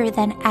healthier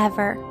than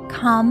ever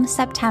come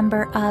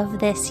September of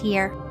this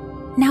year.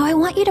 Now I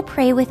want you to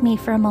pray with me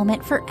for a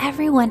moment for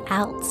everyone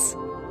else.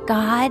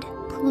 God,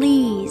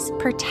 please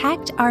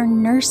protect our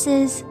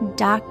nurses,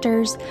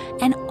 doctors,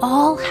 and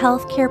all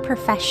healthcare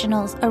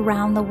professionals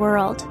around the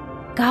world.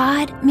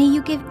 God, may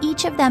you give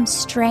each of them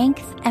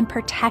strength and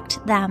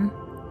protect them.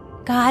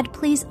 God,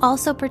 please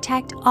also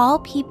protect all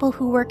people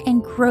who work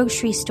in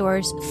grocery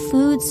stores,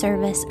 food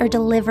service, or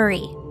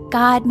delivery.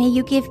 God, may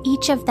you give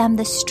each of them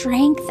the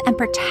strength and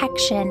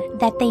protection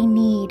that they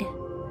need.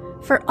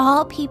 For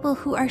all people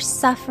who are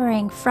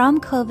suffering from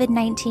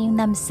COVID-19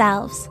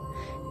 themselves,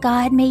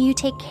 God, may you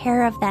take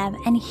care of them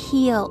and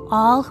heal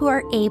all who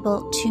are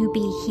able to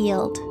be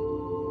healed.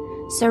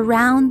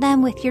 Surround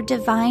them with your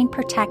divine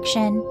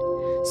protection,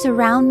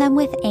 surround them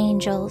with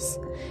angels,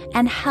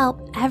 and help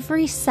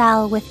every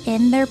cell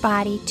within their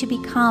body to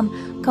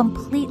become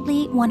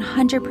completely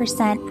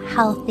 100%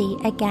 healthy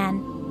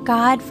again.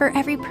 God, for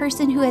every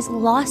person who has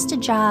lost a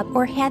job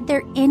or had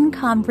their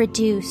income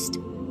reduced,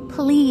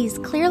 please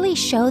clearly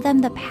show them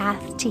the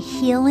path to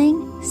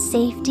healing,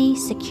 safety,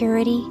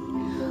 security.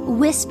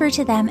 Whisper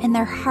to them in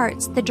their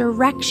hearts the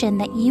direction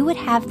that you would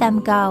have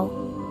them go.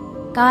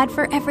 God,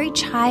 for every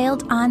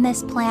child on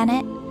this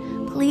planet,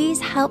 please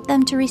help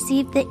them to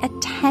receive the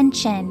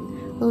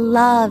attention,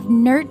 love,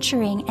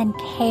 nurturing, and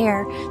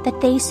care that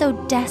they so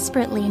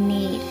desperately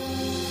need.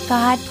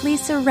 God,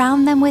 please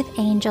surround them with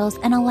angels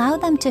and allow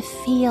them to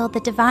feel the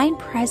divine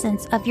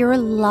presence of your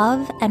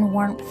love and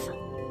warmth.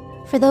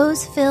 For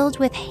those filled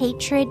with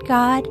hatred,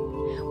 God,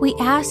 we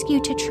ask you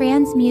to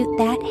transmute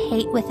that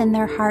hate within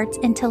their hearts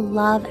into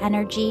love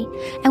energy,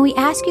 and we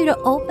ask you to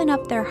open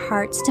up their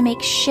hearts to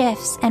make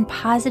shifts and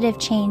positive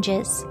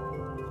changes,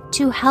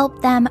 to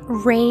help them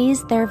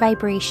raise their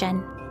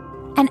vibration.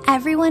 And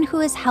everyone who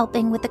is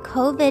helping with the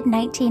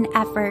COVID-19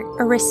 effort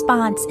or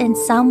response in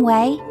some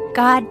way,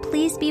 God,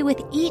 please be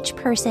with each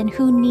person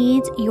who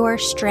needs your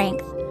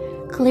strength.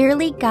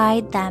 Clearly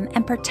guide them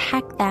and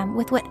protect them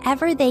with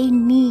whatever they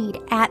need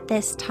at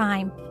this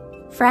time.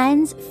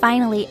 Friends,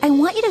 finally, I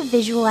want you to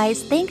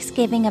visualize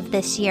Thanksgiving of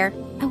this year.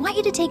 I want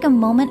you to take a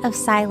moment of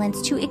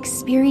silence to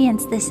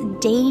experience this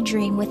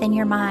daydream within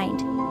your mind.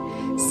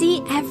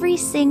 See every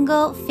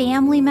single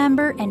family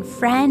member and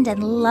friend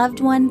and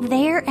loved one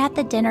there at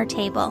the dinner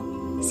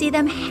table. See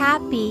them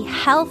happy,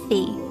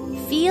 healthy.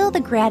 Feel the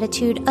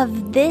gratitude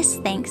of this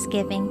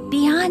Thanksgiving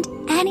beyond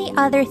any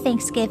other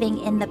Thanksgiving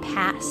in the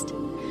past.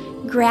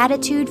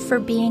 Gratitude for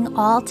being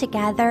all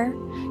together.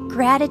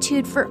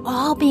 Gratitude for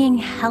all being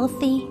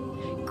healthy.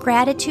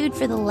 Gratitude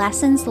for the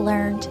lessons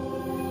learned.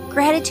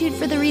 Gratitude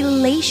for the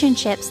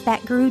relationships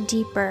that grew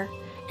deeper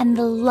and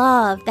the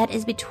love that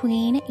is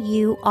between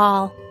you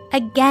all.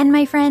 Again,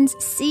 my friends,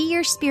 see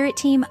your spirit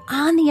team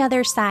on the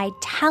other side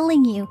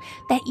telling you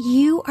that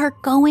you are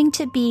going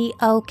to be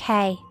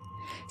okay.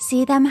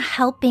 See them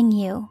helping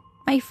you.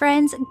 My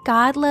friends,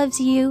 God loves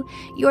you.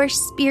 Your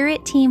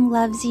spirit team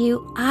loves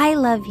you. I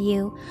love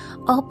you.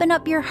 Open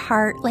up your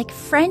heart like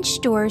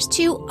French doors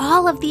to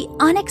all of the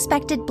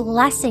unexpected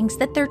blessings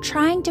that they're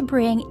trying to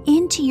bring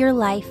into your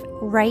life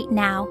right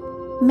now.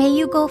 May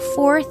you go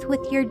forth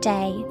with your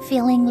day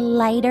feeling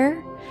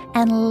lighter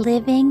and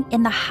living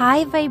in the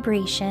high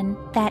vibration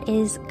that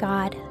is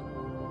God.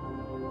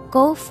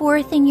 Go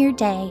forth in your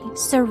day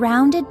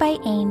surrounded by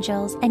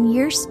angels and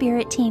your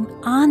spirit team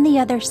on the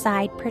other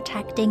side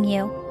protecting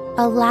you.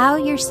 Allow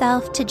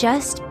yourself to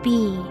just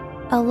be.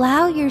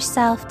 Allow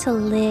yourself to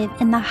live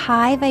in the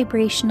high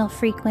vibrational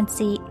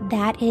frequency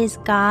that is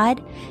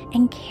God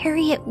and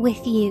carry it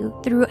with you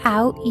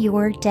throughout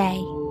your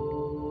day.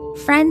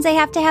 Friends, I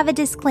have to have a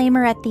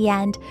disclaimer at the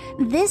end.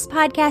 This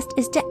podcast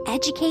is to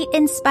educate,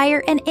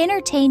 inspire, and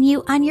entertain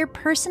you on your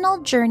personal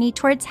journey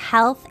towards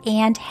health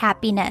and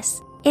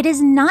happiness. It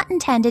is not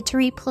intended to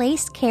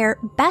replace care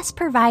best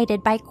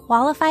provided by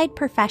qualified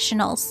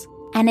professionals,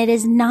 and it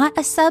is not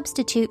a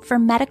substitute for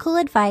medical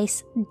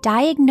advice,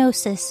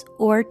 diagnosis,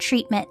 or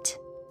treatment.